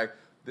was like,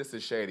 this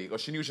is shady. Or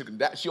she knew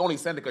she only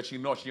sent it because she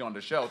knows she's on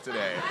the show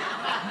today.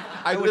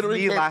 It was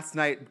me last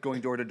night going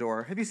door to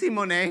door. Have you seen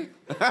Monét?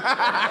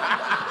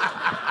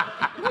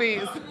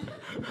 Please.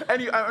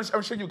 And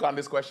I'm sure you've gotten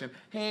this question.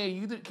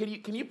 Hey, can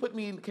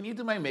you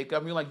do my makeup?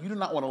 And you're like, you do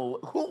not want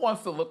to. Who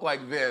wants to look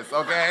like this?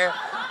 Okay.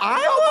 I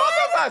know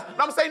both of us.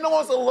 I'm saying no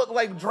one wants to look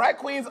like drag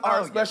queens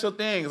are special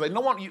things. Like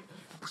no one.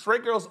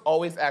 Straight girls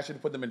always ask you to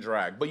put them in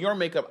drag, but your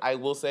makeup, I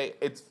will say,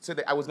 it's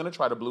today. I was gonna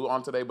try the blue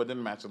on today, but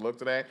didn't match the look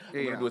today.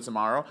 I'm gonna do it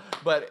tomorrow.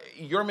 But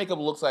your makeup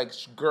looks like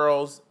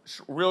girls,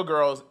 real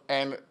girls,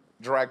 and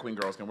drag queen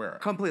girls can wear it.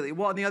 Completely.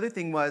 Well, and the other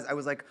thing was, I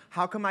was like,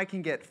 how come I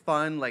can get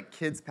fun, like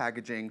kids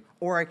packaging,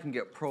 or I can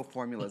get pro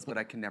formulas, but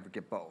I can never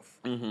get both?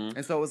 Mm-hmm.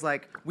 And so it was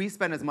like, we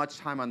spend as much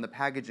time on the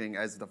packaging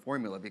as the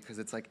formula because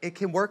it's like, it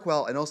can work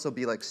well and also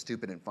be like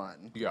stupid and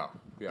fun. Yeah,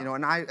 yeah. You know,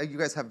 and you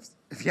guys have,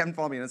 if you haven't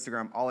followed me on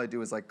Instagram, all I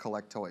do is like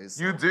collect toys.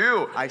 You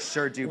do. I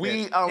sure do,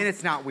 bitch. And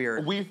it's not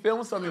weird. We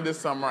filmed something this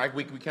summer.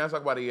 We can't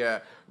talk about it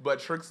yet, but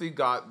Trixie you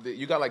got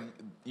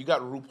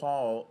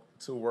RuPaul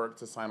to work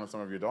to sign on some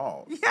of your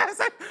dolls.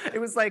 Yes, it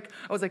was like,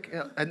 I was like,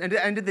 at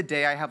the end of the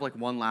day, I have like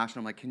one lash, and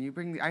I'm like, can you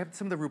bring I have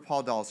some of the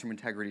RuPaul dolls from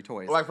Integrity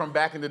Toys. Like from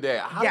back in the day.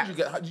 How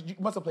did you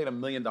must have paid $1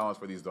 million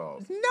for these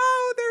dolls.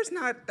 No, there's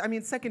not. I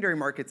mean, secondary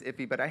market's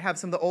iffy, but I have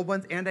some of the old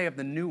ones, and I have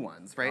the new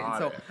ones, right? And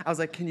so I was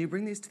like, can you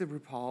bring these to the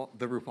RuPaul?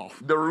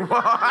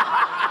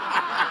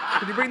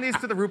 Can you bring these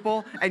to the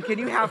RuPaul? And can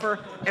you have her,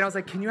 and I was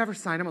like, can you have her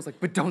sign them? I was like,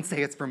 but don't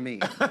say it's from me.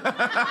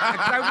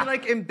 I would be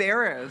like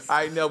embarrassed.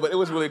 I know, but it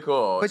was really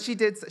cool. But she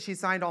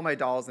signed all my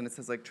dolls, and it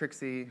says like,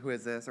 Trixie, who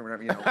is this, or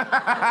whatever, you know. She's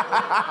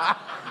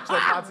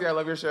like, Patsy, I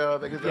love your show.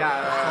 Thank you so much.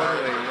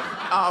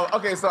 Yeah, totally.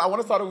 Okay, so I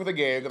want to start off with a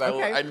game, because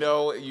I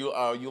know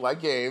you like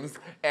games.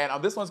 And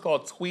this one's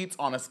called Tweets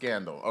on a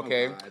Scandal,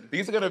 okay? Oh, God.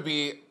 These are going to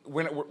be,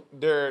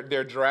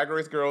 they're Drag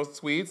Race girls'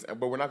 tweets,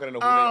 but we're not going to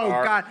know who they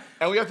are. God.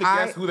 And we have to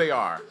guess who they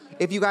are.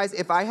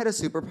 If I had a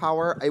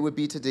superpower, it would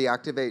be to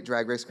deactivate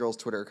Drag Race girls'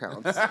 Twitter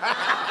accounts.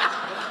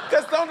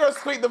 Because some girls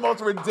tweet the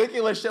most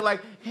ridiculous shit like,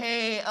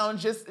 hey,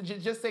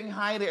 just saying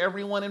hi to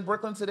everyone in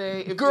Brooklyn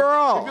today.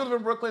 Girl. If you live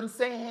in Brooklyn,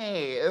 say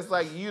hey. It's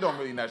like, you don't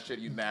really know shit,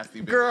 you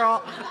nasty bitch.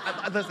 Girl,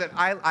 listen,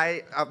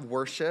 I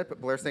worship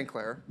Blair St.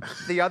 Clair.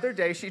 The other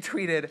day she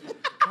tweeted,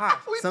 gosh,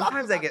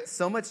 sometimes I get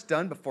so much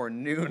done before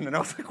noon. And I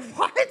was like,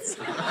 what?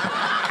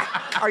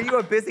 Are you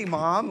a busy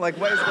mom? Like,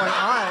 what is going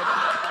on?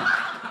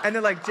 And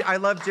then, like, I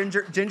love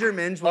Ginger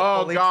Minge.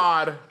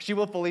 God. She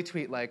will fully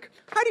tweet, like,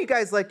 how do you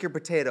guys like your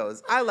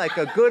potatoes? I like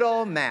a good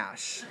old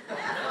mash.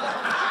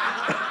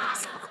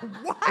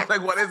 What?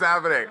 Like, what is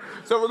happening?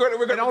 So we're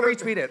going. And I'll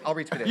retweet it.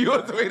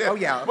 You'll tweet it. Oh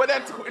yeah. But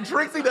then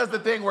Trixie does the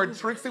thing where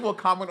Trixie will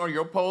comment on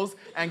your post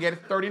and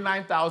get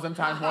 39,000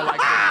 times more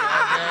likes than you.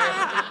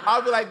 Okay?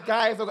 I'll be like,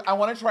 guys, I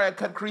want to try a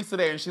cut crease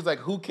today, and she's like,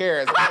 who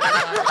cares?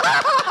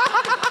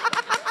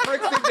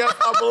 Trixie just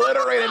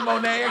obliterated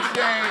Monét X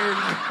Change.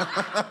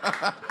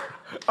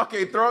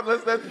 Okay,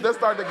 let's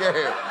start the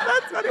game.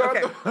 That's funny.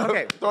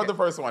 Okay. Throw out the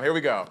first one. Here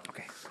we go.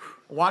 Okay.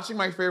 Watching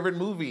my favorite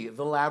movie,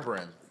 The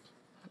Labyrinth.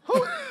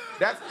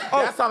 That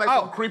sounds like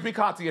some creepy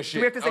Katya shit. Do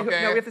we have to say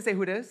okay? no, we have to say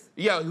who it is?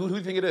 Yeah, who do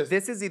you think it is?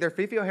 This is either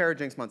Fifi O'Hara or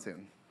Jinx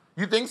Monsoon.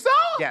 You think so?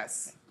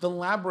 Yes. The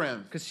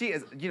Labyrinth. Because she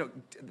is,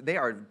 they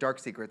are dark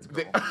secrets,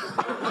 girl.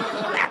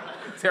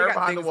 Tear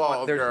behind the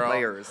walls, there's girl.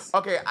 layers.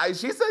 Okay,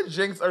 she said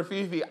Jinx or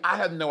Fifi. I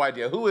have no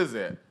idea. Who is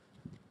it?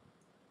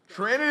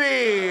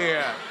 Trinity.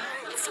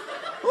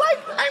 Like,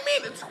 I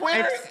mean,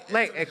 Twitter.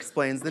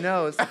 Explains the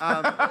nose.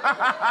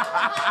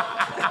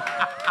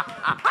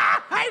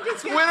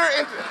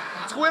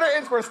 Twitter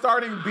is for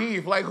starting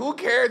beef. Like, who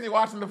cares you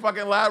watching the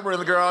fucking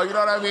Labyrinth, girl? You know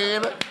what I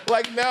mean?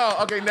 Like, no.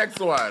 Okay, next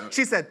one.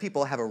 She said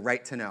people have a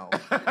right to know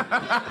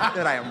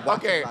that I am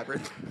watching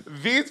Labyrinth.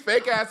 These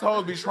fake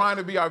assholes be trying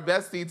to be our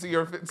bestie to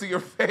your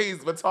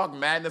face, but talk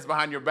madness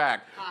behind your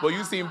back. Well,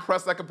 you seem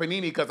pressed like a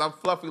panini because I'm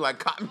fluffy like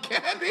cotton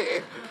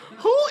candy.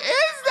 Who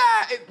is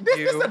that?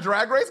 This a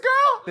Drag Race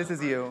girl? This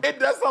is you. It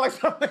does sound like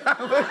something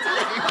I would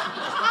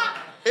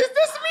do. Is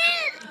this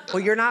me?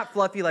 Well, you're not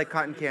fluffy like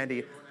cotton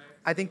candy.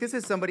 I think this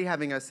is somebody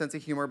having a sense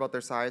of humor about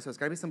their size, so it's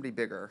gotta be somebody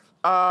bigger.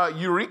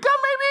 Eureka,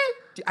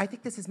 maybe? I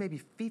think this is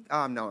maybe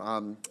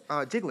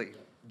Jiggly.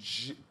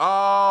 Jiggly.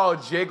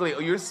 Oh,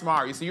 you're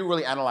smart. You see, you're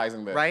really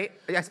analyzing this. Right?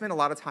 I spend a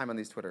lot of time on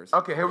these Twitters.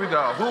 Okay, here we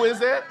go. Who is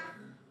it?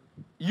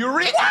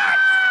 Eureka!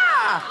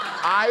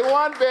 I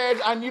won, bitch.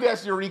 I knew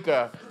that's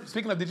Eureka.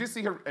 Speaking of, did you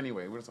see her?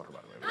 Anyway, we'll talk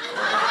about it later.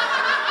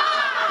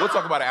 We'll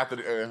talk about it after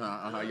the.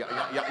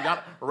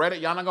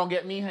 Reddit, y'all not gonna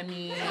get me,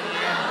 honey.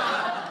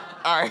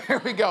 All right, here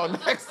we go.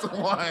 Next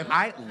one.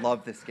 I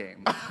love this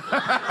game.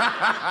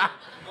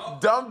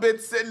 Dumb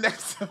bitch sitting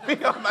next to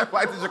me on my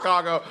flight to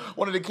Chicago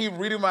wanted to keep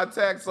reading my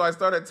text, so I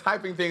started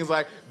typing things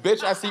like,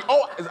 bitch, I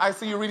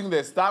see you reading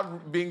this.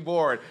 Stop being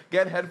bored.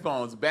 Get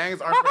headphones. Bangs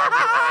aren't for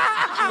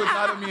everyone. She was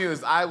not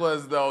amused. I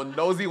was, though,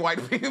 nosy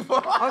white people.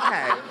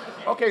 Okay.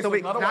 Okay, so we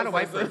not not a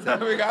white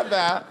person. We got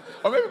that.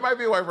 Or maybe it might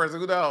be a white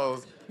person. Who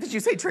knows? Did you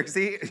say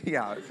Trixie?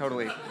 Yeah,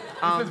 totally.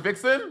 This is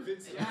Vixen?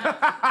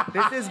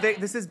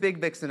 This is big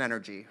Vixen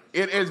energy.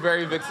 It is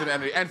very Vixen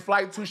energy. And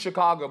flight to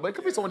Chicago, but it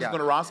could be someone just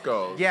going to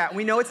Roscoe. Yeah,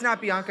 we know it's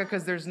not Bianca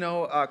because there's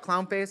no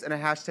clown face and a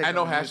hashtag. And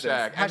no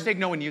hashtag. Hashtag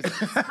no one uses.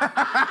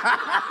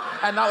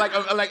 And not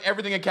like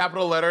everything in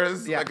capital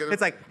letters. Yeah,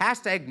 it's like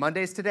hashtag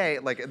Mondays today.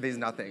 Like there's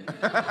nothing.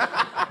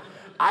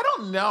 I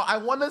don't know. I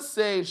want to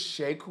say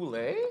Shea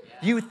Coulee.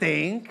 You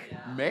think?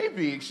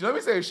 Maybe. Let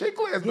me say, Shea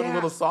Coulee has been a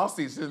little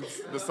saucy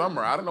since the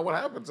summer. I don't know what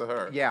happened to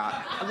her.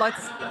 Yeah.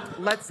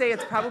 Let's say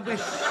it's probably.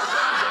 She's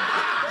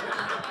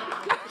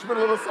been a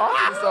little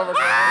saucy this summer.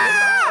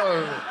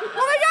 Oh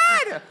my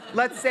God!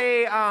 Let's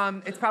say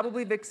it's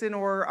probably Vixen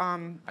or.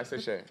 I say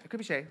Shea. It could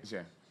be Shea.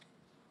 Shea.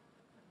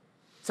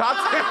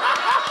 Tatiana.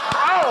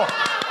 Oh!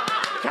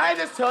 Can I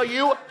just tell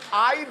you,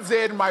 I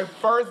did my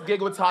first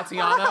gig with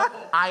Tatiana.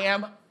 I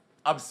am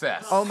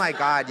obsessed. Oh my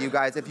God, you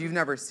guys! If you've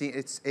never seen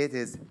it, it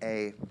is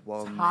a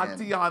woman.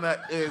 Tatiana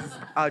is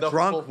a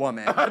drunk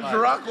woman. A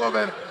drunk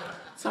woman.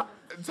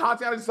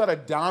 Tatiana just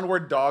started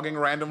downward dogging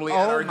randomly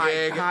at her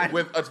gig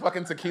with a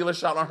fucking tequila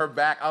shot on her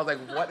back. I was like,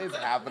 what is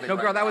happening? No,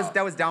 girl,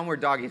 that was downward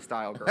doggy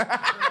style, girl.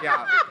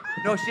 Yeah.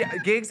 No,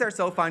 gigs are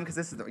so fun because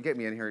this is get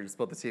me in here. You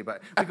spilled the tea,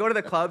 but we go to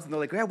the clubs and they're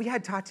like, yeah, we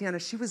had Tatiana.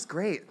 She was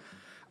great.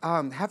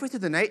 Halfway through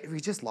the night, we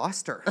just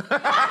lost her.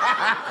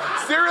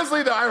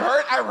 Seriously though,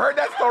 I've heard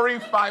that story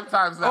 5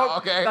 times now.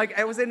 Okay. Like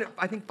I was in,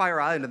 I think Fire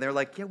Island, and they're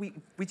like, yeah, we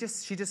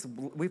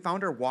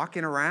found her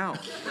walking around.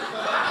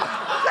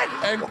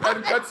 and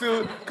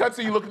cut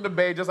to you look in the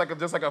bay just like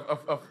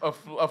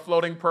a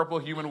floating purple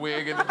human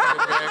wig in the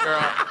bay,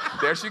 girl.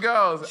 There she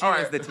goes. She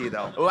is the tea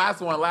though.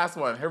 Last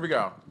one. Here we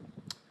go.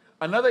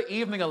 Another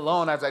evening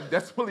alone as I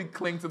desperately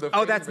cling to the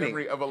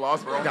memory of a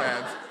lost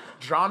romance.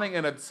 Drowning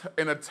in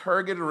a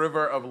turgid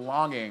river of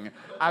longing,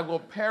 I will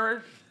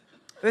perish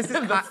This is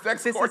the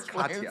sex course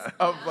Katya.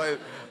 of like,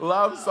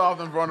 love, soft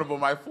and vulnerable.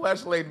 My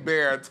flesh laid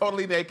bare,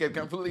 totally naked,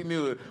 completely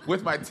nude,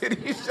 with my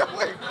titties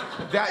showing.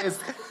 That is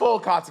full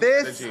Katya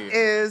This energy.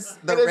 is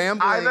the It is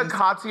ramblings. either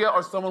Katya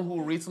or someone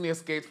who recently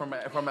escaped from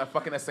a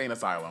fucking insane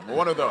asylum.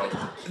 One of those.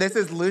 This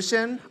is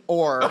Lucian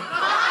or.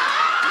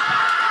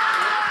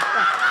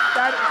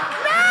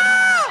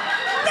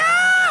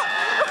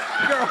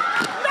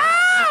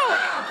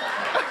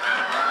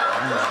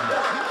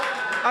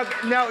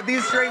 No,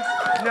 these drinks,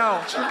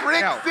 no. Trixie!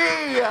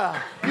 No.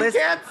 You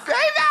can't say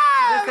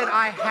that! Listen,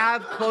 I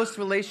have close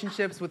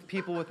relationships with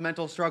people with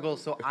mental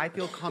struggles, so I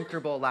feel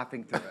comfortable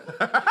laughing through it.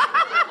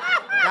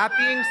 That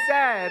being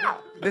said,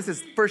 this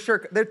is for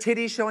sure, their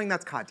titties showing,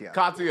 that's Katya.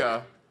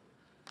 Katya.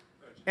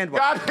 And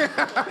what?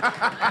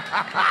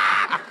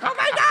 Oh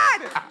my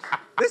God!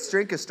 This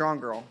drink is strong,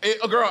 girl.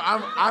 Girl,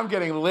 I'm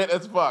getting lit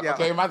as fuck, Yeah.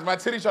 okay? My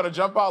titties trying to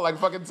jump out like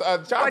fucking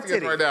What Chelsea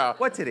titty? right now.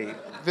 What titty?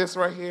 This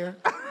right here.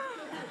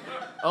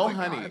 Oh,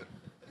 honey.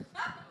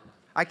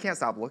 I can't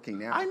stop looking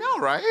now. I know,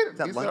 right? Is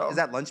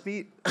that lunch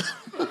meat?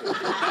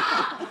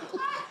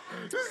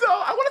 So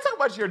I want to talk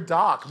about your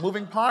doc,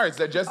 Moving Parts,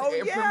 that just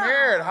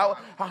premiered.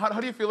 How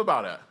do you feel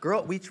about it?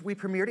 Girl, we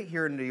premiered it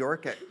here in New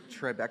York at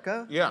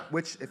Tribeca. Yeah.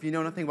 Which, if you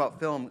know nothing about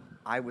film,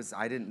 I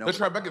didn't know. The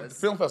Tribeca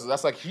Film Festival,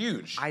 that's like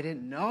huge. I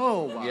didn't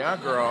know. Yeah,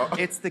 girl.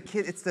 It's the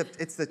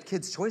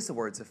Kids' Choice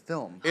Awards of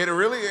film. It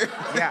really is.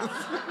 Yeah.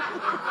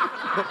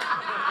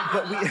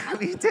 but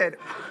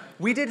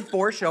we did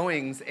 4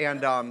 showings,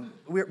 and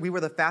we were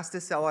the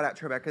fastest sellout at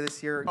Tribeca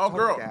this year. Oh, Total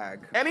girl. Gag.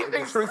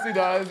 Anything Trixie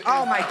does is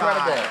Oh, my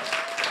incredible. God.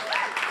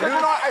 'Cause, you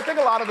know, I think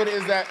a lot of it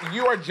is that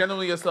you are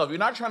genuinely yourself. You're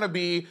not trying to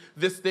be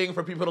this thing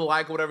for people to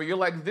like or whatever. You're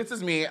like, this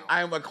is me.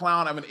 I'm a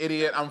clown. I'm an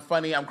idiot. I'm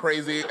funny. I'm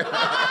crazy.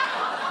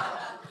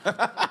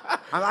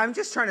 I'm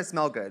just trying to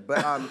smell good,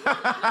 but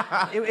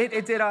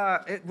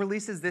it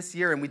releases this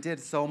year, and we did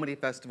so many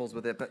festivals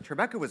with it. But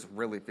Tribeca was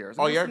really fierce.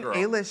 Oh, yeah, There was girl.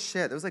 some A-list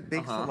shit. There was like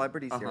big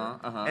celebrities here,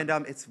 and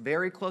it's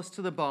very close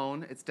to the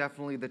bone. It's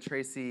definitely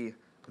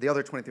the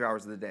other 23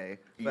 hours of the day.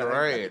 But You're I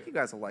right. think you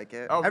guys will like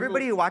it. Oh,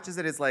 Everybody people- who watches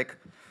it is like,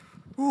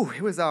 ooh,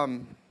 it was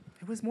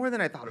more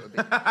than I thought it would be.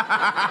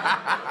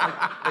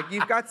 like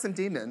you've got some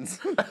demons.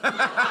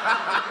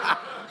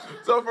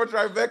 So for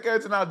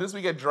Tribeca to now this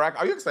week at Drag,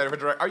 are you excited for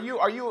Drag? Are you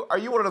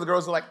one of those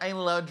girls who are like, I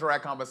love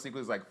DragCon, but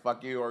secretly is like,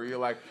 fuck you? Or you're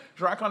like,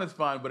 DragCon is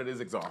fun, but it is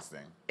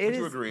exhausting. Would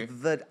you agree?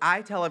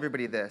 I tell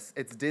everybody this.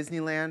 It's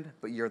Disneyland,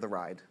 but you're the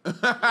ride.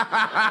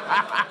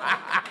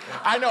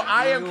 I know,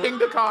 I am King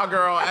Dakar,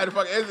 girl. At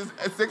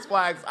Six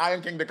Flags, I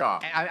am King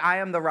Dakar. I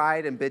am the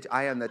ride, and bitch,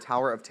 I am the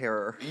Tower of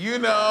Terror. You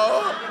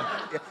know?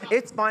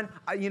 It's fun.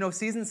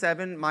 Season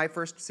 7, my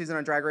first season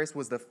on Drag Race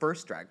was the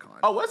first DragCon.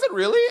 Oh, was it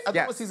really? I thought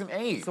Yes. it was season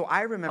 8. So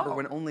I remember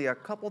when only a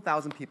couple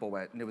thousand people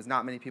went, and there was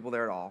not many people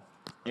there at all.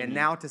 And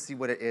now to see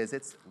what it is,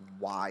 it's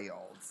wild.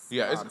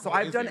 Yeah, it's so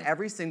I've done crazy.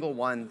 every single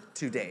one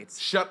to date.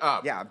 Shut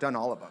up. Yeah, I've done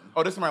all of them.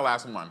 Oh, this is my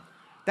last one.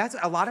 That's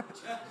a lot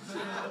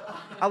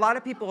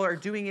of people are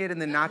doing it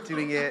and then not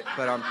doing it.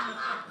 But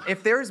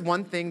if there's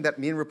one thing that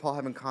me and RuPaul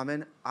have in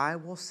common, I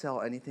will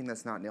sell anything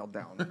that's not nailed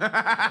down.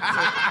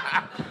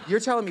 So you're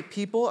telling me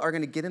people are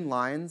gonna get in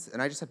lines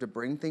and I just have to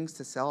bring things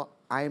to sell?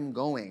 I am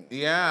going.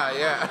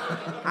 Yeah.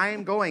 I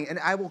am going, and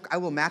I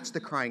will match the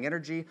crying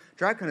energy.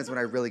 DragCon is when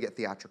I really get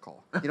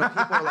theatrical. People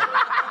are like,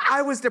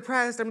 I was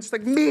depressed. I'm just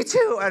like, me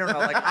too. I don't know.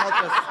 Like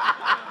I'll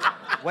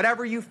just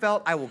whatever you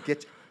felt, I will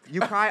get you. You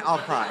cry, I'll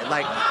cry.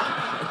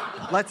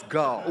 Like, let's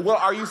go. Well,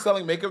 are you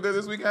selling makeup there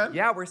this weekend?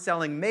 Yeah, we're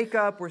selling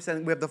makeup. We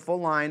have the full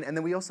line, and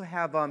then we also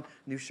have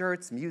new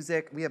shirts,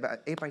 music. We have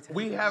 8x10.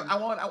 We have. I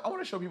want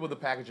to show people the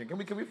packaging. Can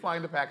we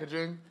find the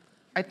packaging?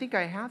 I think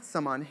I have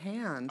some on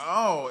hand.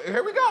 Oh,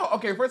 here we go.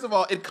 Okay, first of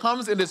all, it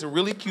comes in this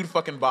really cute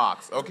fucking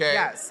box. Okay.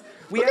 Yes.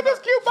 Look at this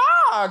cute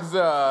box.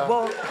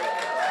 Well,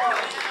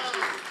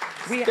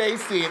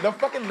 Stacy. The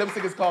fucking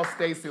lipstick is called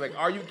Stacy. Like,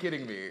 are you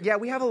kidding me? yeah,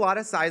 we have a lot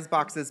of size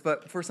boxes,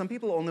 but for some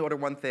people who only order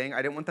one thing,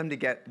 I didn't want them to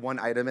get one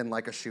item in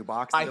like a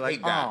shoebox. I They're like,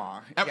 hate that.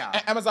 "Aw,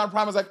 yeah." Amazon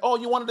Prime is like, oh,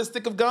 you wanted a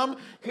stick of gum?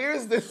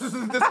 Here's this crate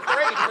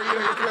for you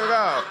to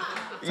go.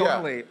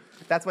 Totally. Yeah.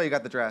 That's why you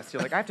got the dress.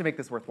 You're like, I have to make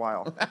this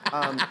worthwhile.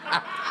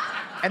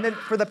 And then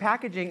for the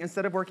packaging,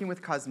 instead of working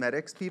with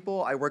cosmetics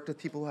people, I worked with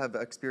people who have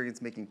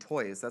experience making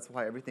toys. That's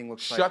why everything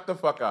looks like Shut the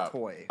fuck up. a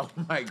toy. Oh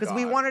my God. Because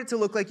we wanted it to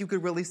look like you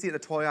could really see it at a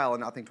toy aisle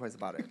and not think twice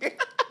about it.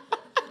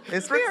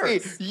 It's Trixie,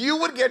 fierce. you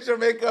would get your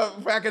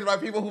makeup packaged by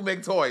people who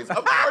make toys.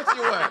 Of course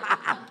you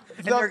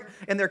would.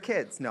 And they're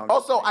kids. No.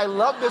 Also, I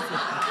love this.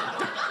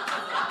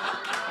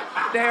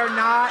 They're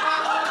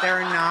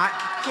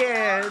not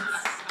kids.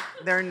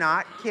 They're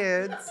not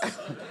kids.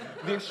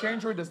 The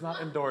exchange rate does not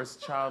endorse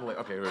child labor.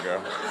 Okay, here we go.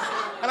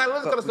 And I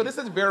love this color. So this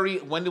is very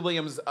Wendy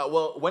Williams.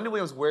 Wendy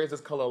Williams wears this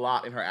color a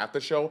lot in her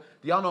after show.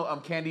 Do y'all know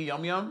Candy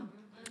Yum Yum?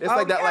 It's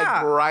like that,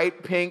 like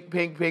bright pink,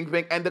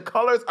 and the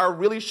colors are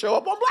really show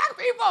up on black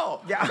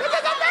people. Yeah. This is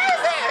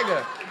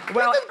amazing.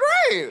 Well, this is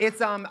great.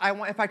 It's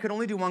if I could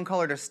only do one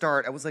color to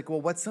start, I was like,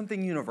 well, what's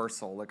something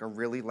universal, like a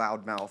really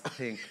loud mouth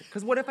pink?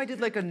 Because what if I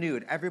did like a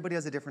nude? Everybody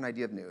has a different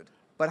idea of nude.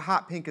 but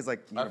hot pink is like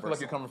universal. I feel like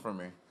you're coming from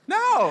me.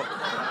 No!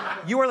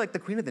 You are like the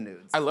queen of the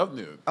nudes. I love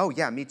nude. Oh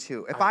yeah, me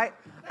too. If I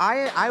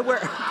wear,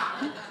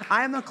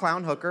 I am a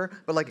clown hooker,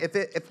 but like if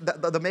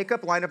the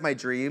makeup line of my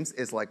dreams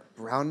is like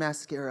brown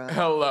mascara,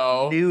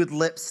 hello, nude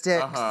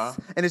lipsticks,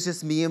 and it's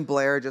just me and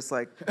Blair just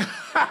like.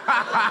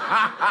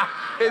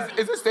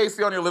 Is it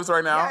Stacey on your lips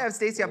right now? Yeah, I have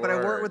Stacey, but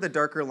I wore it with a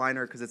darker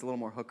liner because it's a little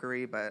more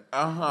hookery, but.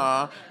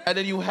 And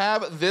then you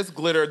have this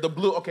glitter, the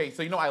blue. Okay,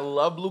 so you know I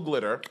love blue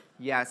glitter.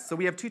 Yes, so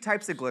we have two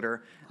types of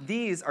glitter.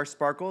 These are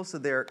sparkles, so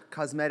they're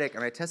cosmetic,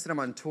 and I tested them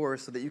on tour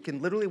so that you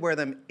can literally wear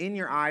them in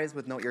your eyes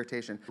with no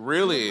irritation.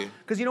 Really?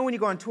 Because you know when you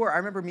go on tour, I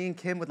remember me and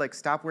Kim would like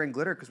stop wearing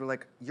glitter because we're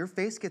like, your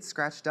face gets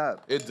scratched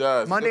up. It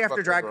does. Monday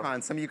after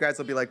DragCon, some of you guys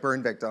will be like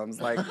burn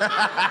victims, like.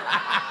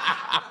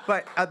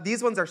 But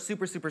these ones are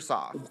super, super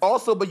soft.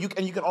 Also, but you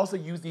can also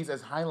use these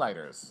as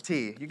highlighters.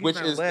 You can which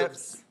use is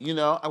lips. You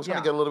know, I was trying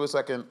to get a little bit so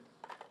I can.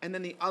 And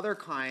then the other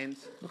kind.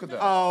 Look at that.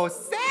 Oh,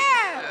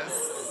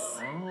 sis!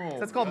 So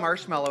it's called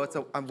marshmallow. It's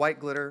a white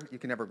glitter. You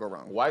can never go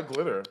wrong. White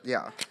glitter?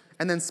 Yeah.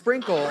 And then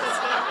sprinkles.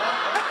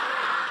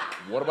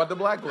 What about the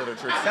black glitter,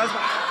 Trixie?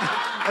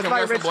 That's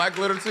my some black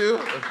glitter too?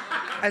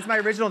 That's my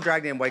original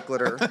drag name, White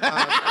Glitter.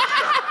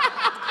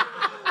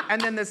 And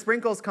then the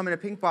sprinkles come in a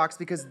pink box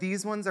because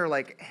these ones are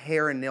like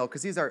hair and nail,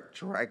 because these are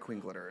drag queen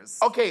glitters.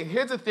 Okay,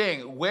 here's the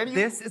thing. When you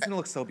This is gonna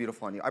look so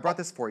beautiful on you. I brought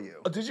this for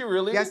you. Oh, did you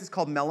really? Yes, it's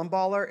called Melon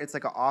Baller. It's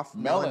like an off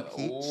melon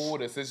peach. Oh,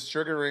 this is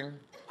triggering.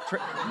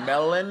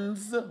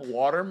 Melons,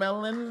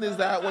 watermelon. Is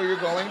that where you're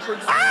going,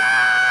 Trixie?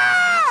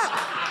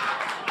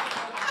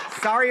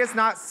 Sorry, it's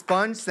not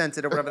sponge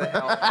scented or whatever the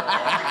hell.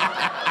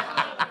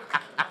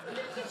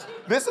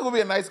 This will be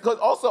a nice, because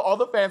also all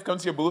the fans come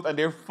to your booth and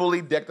they're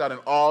fully decked out in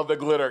all the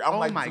glitter. I'm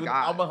like, my dude,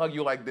 God. I'm gonna hug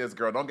you like this,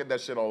 girl. Don't get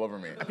that shit all over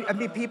me. I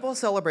mean, people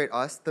celebrate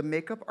us. The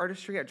makeup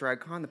artistry at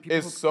DragCon, the people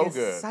It's so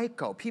good.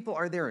 Psycho. People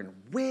are there in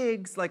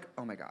wigs, like,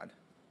 oh my God.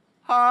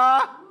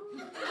 Huh?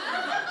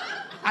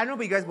 I don't know,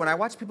 but you guys, when I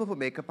watch people put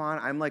makeup on,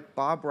 I'm like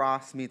Bob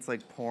Ross meets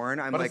like porn.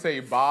 I'm gonna like, say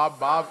Bob.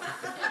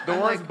 The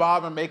words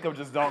Bob and makeup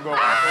just don't go out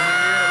for me, you know?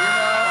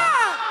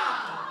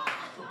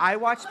 I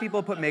watch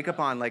people put makeup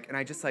on, like, and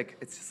I just like,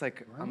 it's just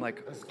like, I'm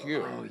like, That's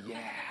cute. oh yeah.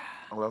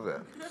 I love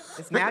it.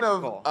 It's Speaking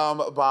magical.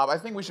 of Bob, I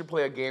think we should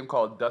play a game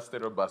called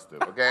Dusted or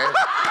Busted, okay?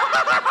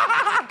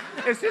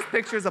 It's just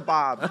pictures of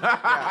Bob.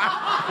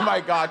 Oh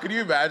my God, could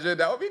you imagine?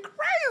 That would be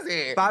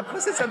crazy. Bob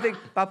posted something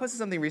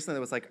recently that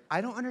was like,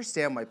 I don't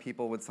understand why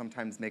people would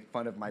sometimes make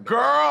fun of my makeup.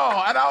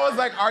 Girl, and I was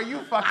like, are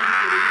you fucking kidding me?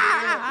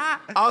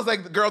 I was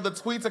like, girl, the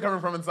tweets are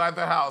coming from inside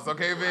the house,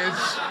 okay,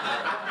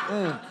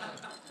 bitch?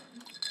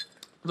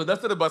 So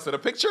Dusted or Busted. A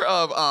picture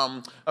of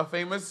a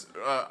famous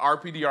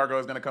RPDR girl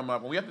is gonna come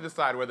up, and we have to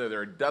decide whether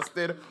they're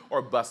dusted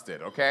or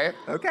busted, okay?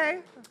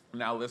 Okay.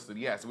 Now listen,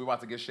 yes, we're about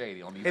to get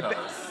shady on these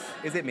hoes.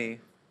 Is it me?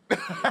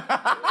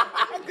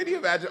 Can you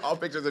imagine all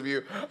pictures of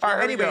you? All right, here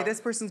we Anyway, go. this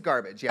person's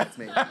garbage. Yeah, it's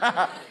me.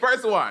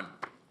 First one.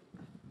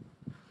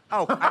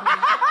 Oh,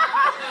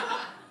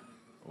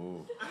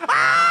 Ooh.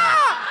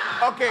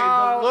 Okay,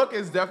 the look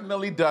is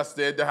definitely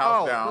dusted, the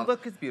house down. The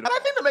look is beautiful.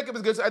 And I think the makeup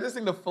is good, so I just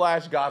think the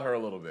flash got her a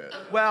little bit.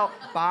 Well,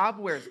 Bob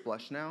wears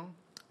blush now.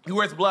 He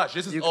wears blush.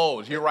 This is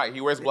old. You're right. He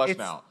wears blush It's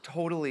now.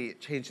 totally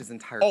changed his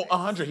entire Oh, face.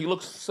 100. He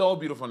looks so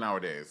beautiful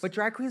nowadays. But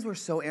drag queens were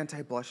so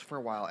anti-blush for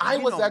a while. And I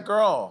you was know, that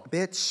girl.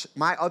 Bitch,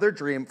 my other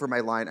dream for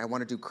my line, I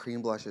want to do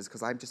cream blushes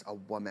because I'm just a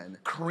woman.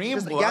 Cream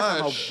Just- blush? Yes,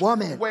 I'm a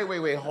woman.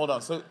 Wait. Hold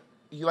on. So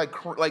you like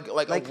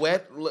a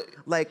wet...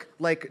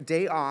 Like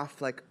day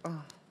off, like,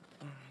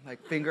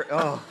 like finger,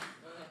 oh.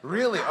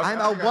 Really? Okay,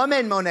 I'm a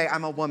woman, Monet.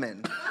 I'm a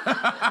woman.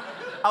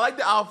 I like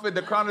the outfit.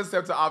 The crown and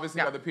scepter obviously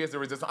are the piece de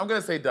resistance. I'm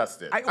gonna say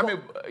dusted. I mean,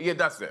 yeah,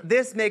 dusted.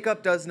 This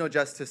makeup does no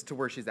justice to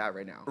where she's at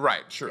right now.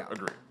 Right. Sure.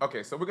 Agree.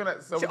 Okay. So we're gonna.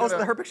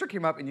 Also, her picture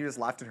came up and you just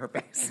laughed in her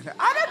face.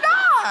 I did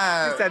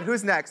not. You said,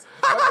 "Who's next?"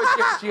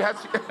 she has.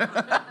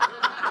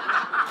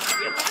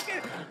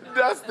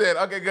 Dusted.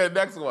 Okay. Good.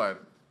 Next one.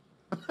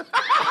 I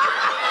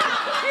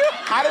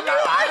did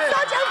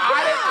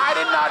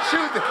not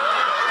choose it.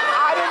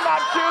 I did not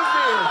choose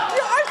this.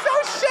 You are so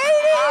shady.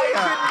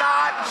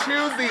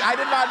 I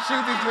did not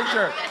choose these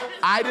pictures.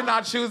 I did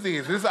not choose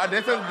these. This is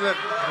the.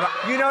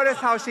 You notice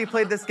how she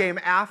played this game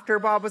after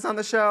Bob was on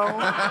the show?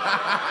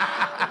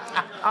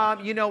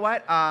 You know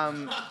what?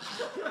 Bob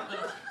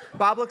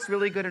looks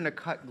really good in a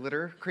cut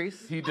glitter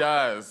crease. He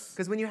does.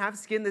 Because when you have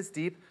skin this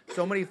deep,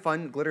 so many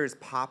fun glitters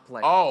pop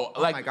like. Oh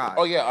my God.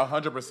 Oh yeah,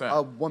 100%.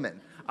 A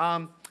woman.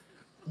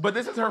 But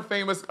this is her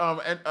famous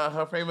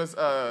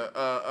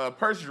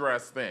purse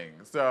dress thing.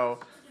 So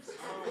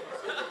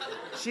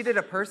she did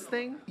a purse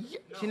thing. Yeah.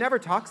 She never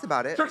talks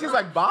about it. Trixie's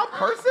like, Bob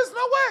purses?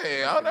 No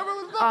way. I never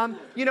was.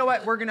 You know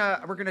what? We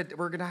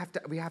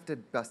have to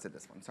busted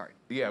this one. Sorry.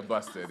 Yeah,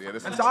 busted. Yeah,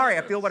 I'm sorry.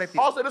 I feel what I feel.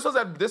 Also, this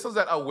was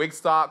at a wig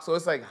stock, so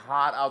it's like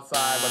hot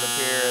outside by the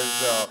piers.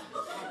 So.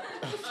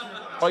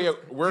 Oh yeah,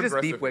 we're just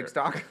aggressive beat wig here.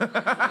 stock.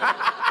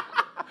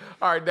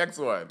 All right, next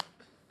one.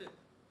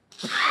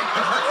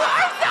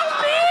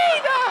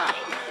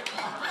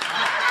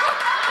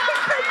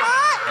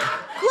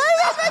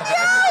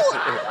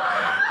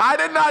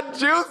 it not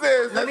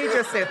juices? Let me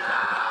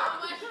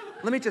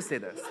just say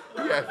this.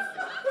 Yes.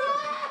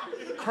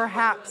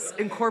 Perhaps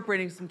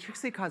incorporating some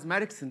Trixie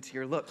Cosmetics into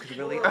your look could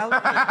really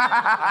elevate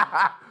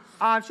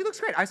it. She looks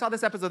great. I saw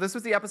this episode. This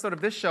was the episode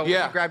of this show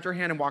where she grabbed your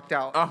hand and walked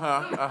out.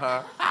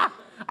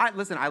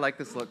 Listen, I like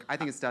this look. I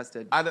think it's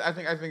dusted. I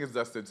think it's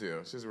dusted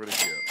too. She's really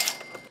cute.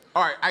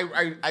 All right,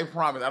 I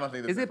promise. I don't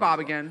think this is it Bob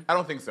again? I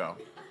don't think so.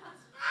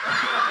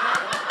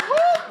 Who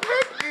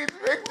picked these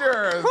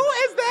pictures? Who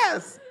is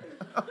this?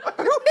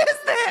 Who is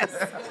this?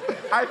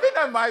 I think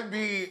that might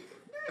be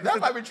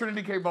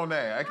Trinity K.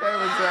 Monet. I can't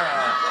even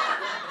tell.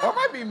 Or it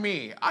might be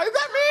me. Is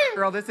that me?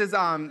 Girl, this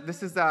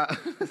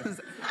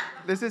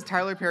is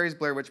Tyler Perry's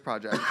Blair Witch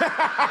Project.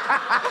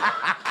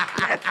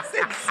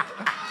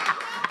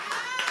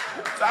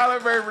 Tyler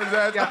Perry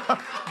presents.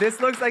 Yeah. This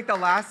looks like the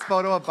last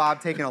photo of Bob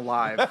taken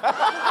alive.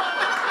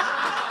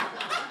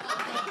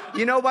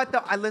 You know what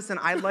though? I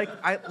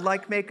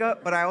like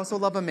makeup, but I also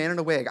love a man in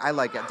a wig. I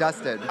like it.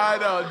 Dusted. I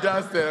know,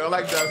 dusted. I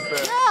like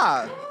dusted.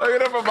 Yeah. Look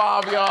it up for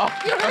Bob, y'all.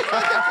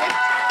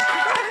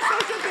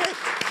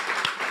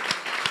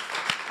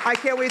 I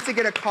can't wait to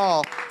get a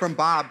call from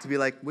Bob to be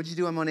like, what'd you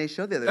do on Monet's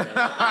show the other day?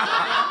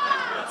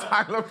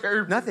 Tyler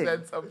Perry Nothing.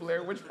 presents a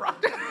Blair Witch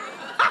Project.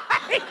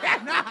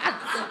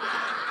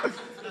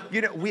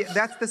 You know,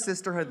 that's the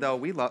sisterhood, though.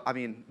 We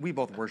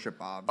both worship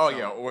Bob. Oh, so.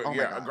 yeah. Oh,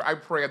 yeah. I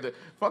pray at the,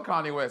 fuck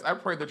Kanye West, I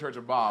pray at the Church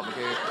of Bob,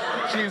 okay?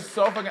 She's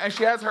so fucking, and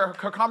she has her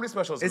comedy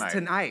special tonight. It's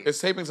tonight. It's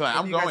taping tonight.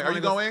 I'm going. Are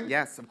you going?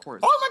 Yes, of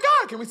course. Oh, my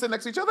God. Can we sit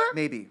next to each other?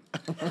 Maybe.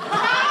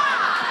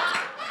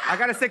 I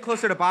gotta sit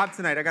closer to Bob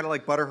tonight. I gotta,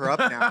 like, butter her up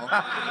now.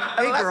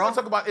 And Hey, the last girl. one I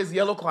talk about is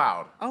Yellow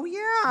Cloud. Oh, yeah.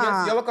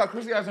 Yes, Yellow Cloud.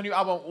 Chrissy has a new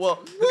album. Well,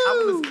 the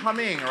album is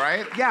coming,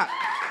 right? Yeah.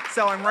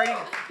 So I'm writing,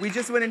 we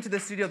just went into the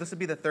studio. This will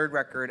be the third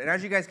record. And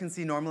as you guys can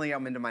see, normally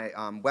I'm into my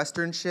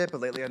Western shit,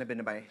 but lately I've been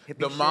into my hippie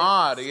The shit.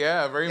 mod,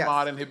 yeah, very Yes.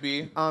 mod and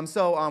hippie.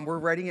 We're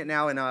writing it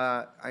now, and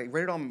I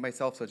write it all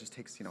myself, so it just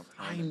takes, time.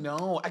 I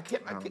know. Can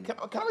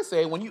I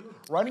say, when you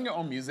writing your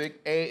own music,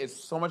 it's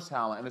so much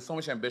talent and it's so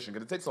much ambition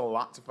because it takes a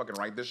lot to fucking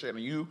write this shit.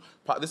 And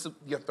this is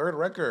your third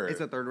record.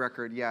 It's a third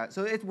record, yeah.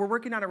 So we're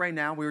working on it right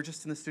now. We were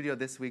just in the studio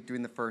this week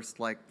doing the first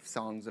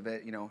songs of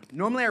it.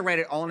 Normally I write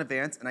it all in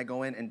advance and I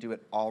go in and do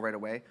it all right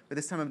away. But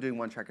this time I'm doing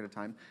one track at a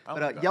time. Oh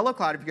But Yellow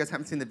Cloud, if you guys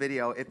haven't seen the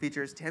video, it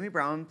features Tammy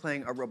Brown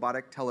playing a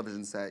robotic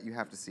television set. You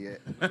have to see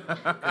it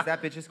because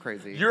that bitch is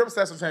crazy. You're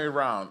obsessed with Tammy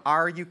Brown.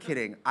 Are you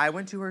kidding? I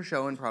went to her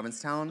show in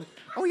Provincetown.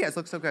 Oh yes, it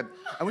looks so good.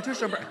 I went to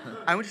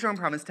a show in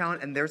Provincetown,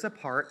 and there's a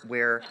part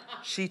where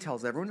she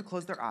tells everyone to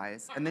close their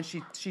eyes, and then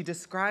she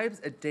describes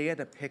a day at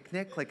a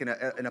picnic, like in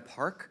a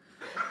park,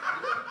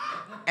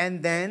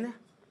 and then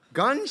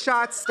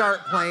gunshots start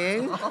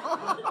playing,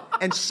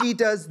 and she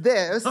does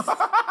this,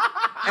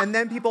 and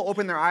then people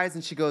open their eyes,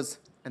 and she goes,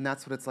 and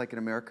that's what it's like in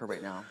America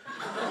right now.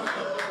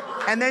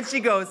 And then she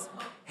goes,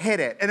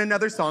 hit it, and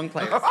another song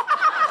plays.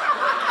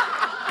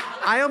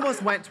 I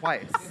almost went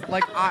twice.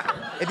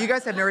 If you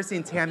guys have never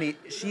seen Tammy,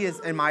 she is,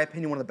 in my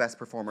opinion, one of the best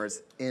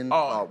performers in the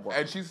world.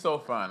 And she's so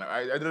fun.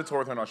 I did a tour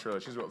with her in Australia.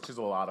 She's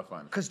a lot of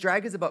fun. Because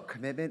drag is about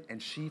commitment, and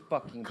she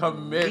fucking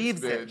Commits, believes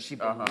bitch. it. She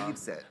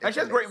believes it. And she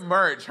has great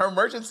merch. Her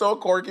merch is so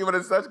quirky, but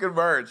it's such good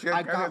merch. She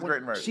has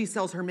great merch. She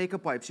sells her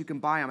makeup wipes. You can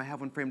buy them. I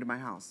have one framed in my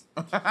house.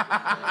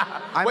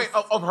 Wait,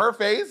 of her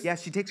face? Yeah,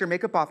 she takes her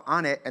makeup off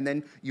on it, and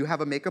then you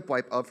have a makeup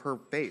wipe of her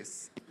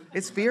face.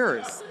 It's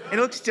fierce. And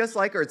it looks just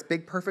like her. It's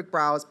big, perfect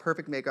brows,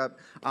 perfect makeup.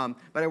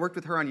 But I worked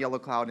with her on Yellow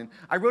Cloud, and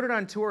I wrote it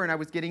on tour, and I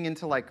was getting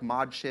into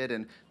mod shit.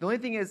 And the only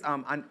thing is,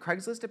 on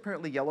Craigslist,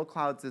 apparently Yellow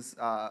Clouds is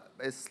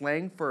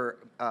slang for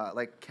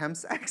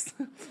chemsex. Is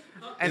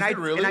it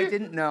really? And I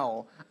didn't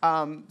know.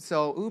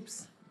 So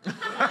oops. But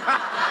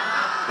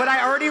I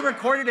already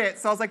recorded it,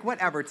 so I was like,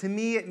 whatever. To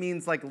me, it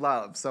means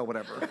love, so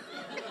whatever.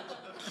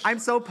 I'm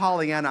so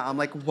Pollyanna. I'm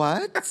like,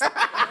 what?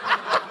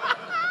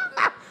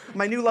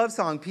 My new love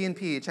song,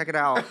 P&P, check it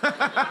out. But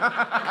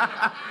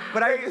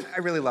I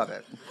really love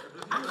it.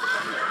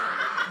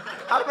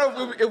 I don't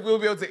know if we'll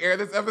be able to air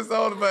this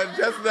episode, but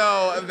just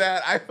know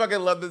that I fucking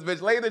love this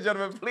bitch. Ladies and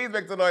gentlemen, please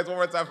make some noise one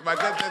more time for my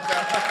good sister,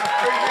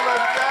 Trixie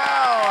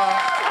Mattel.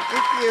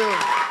 Thank you.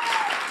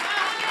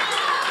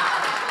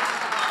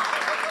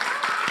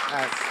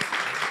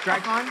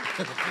 DragCon?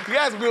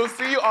 Yes, we'll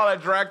see you all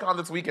at DragCon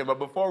this weekend. But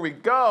before we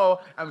go,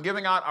 I'm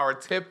giving out our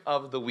tip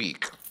of the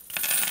week.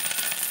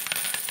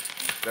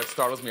 That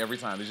startles me every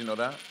time. Did you know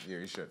that? Yeah,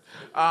 you should.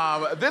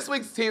 This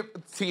week's tip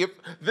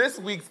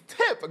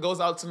goes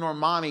out to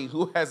Normani,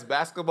 who has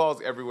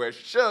basketballs everywhere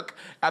shook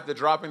after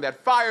dropping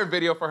that fire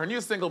video for her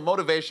new single,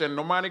 Motivation.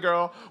 Normani,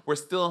 girl, we're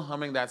still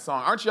humming that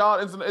song. Aren't y'all?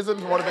 Isn't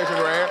Motivation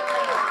rare?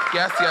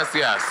 Yes, yes,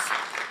 yes.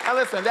 And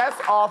listen, that's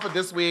all for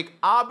this week.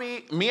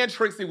 Me and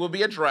Trixie will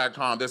be at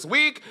DragCon this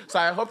week, so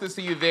I hope to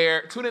see you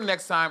there. Tune in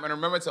next time, and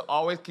remember to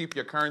always keep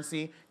your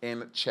currency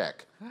in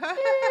check.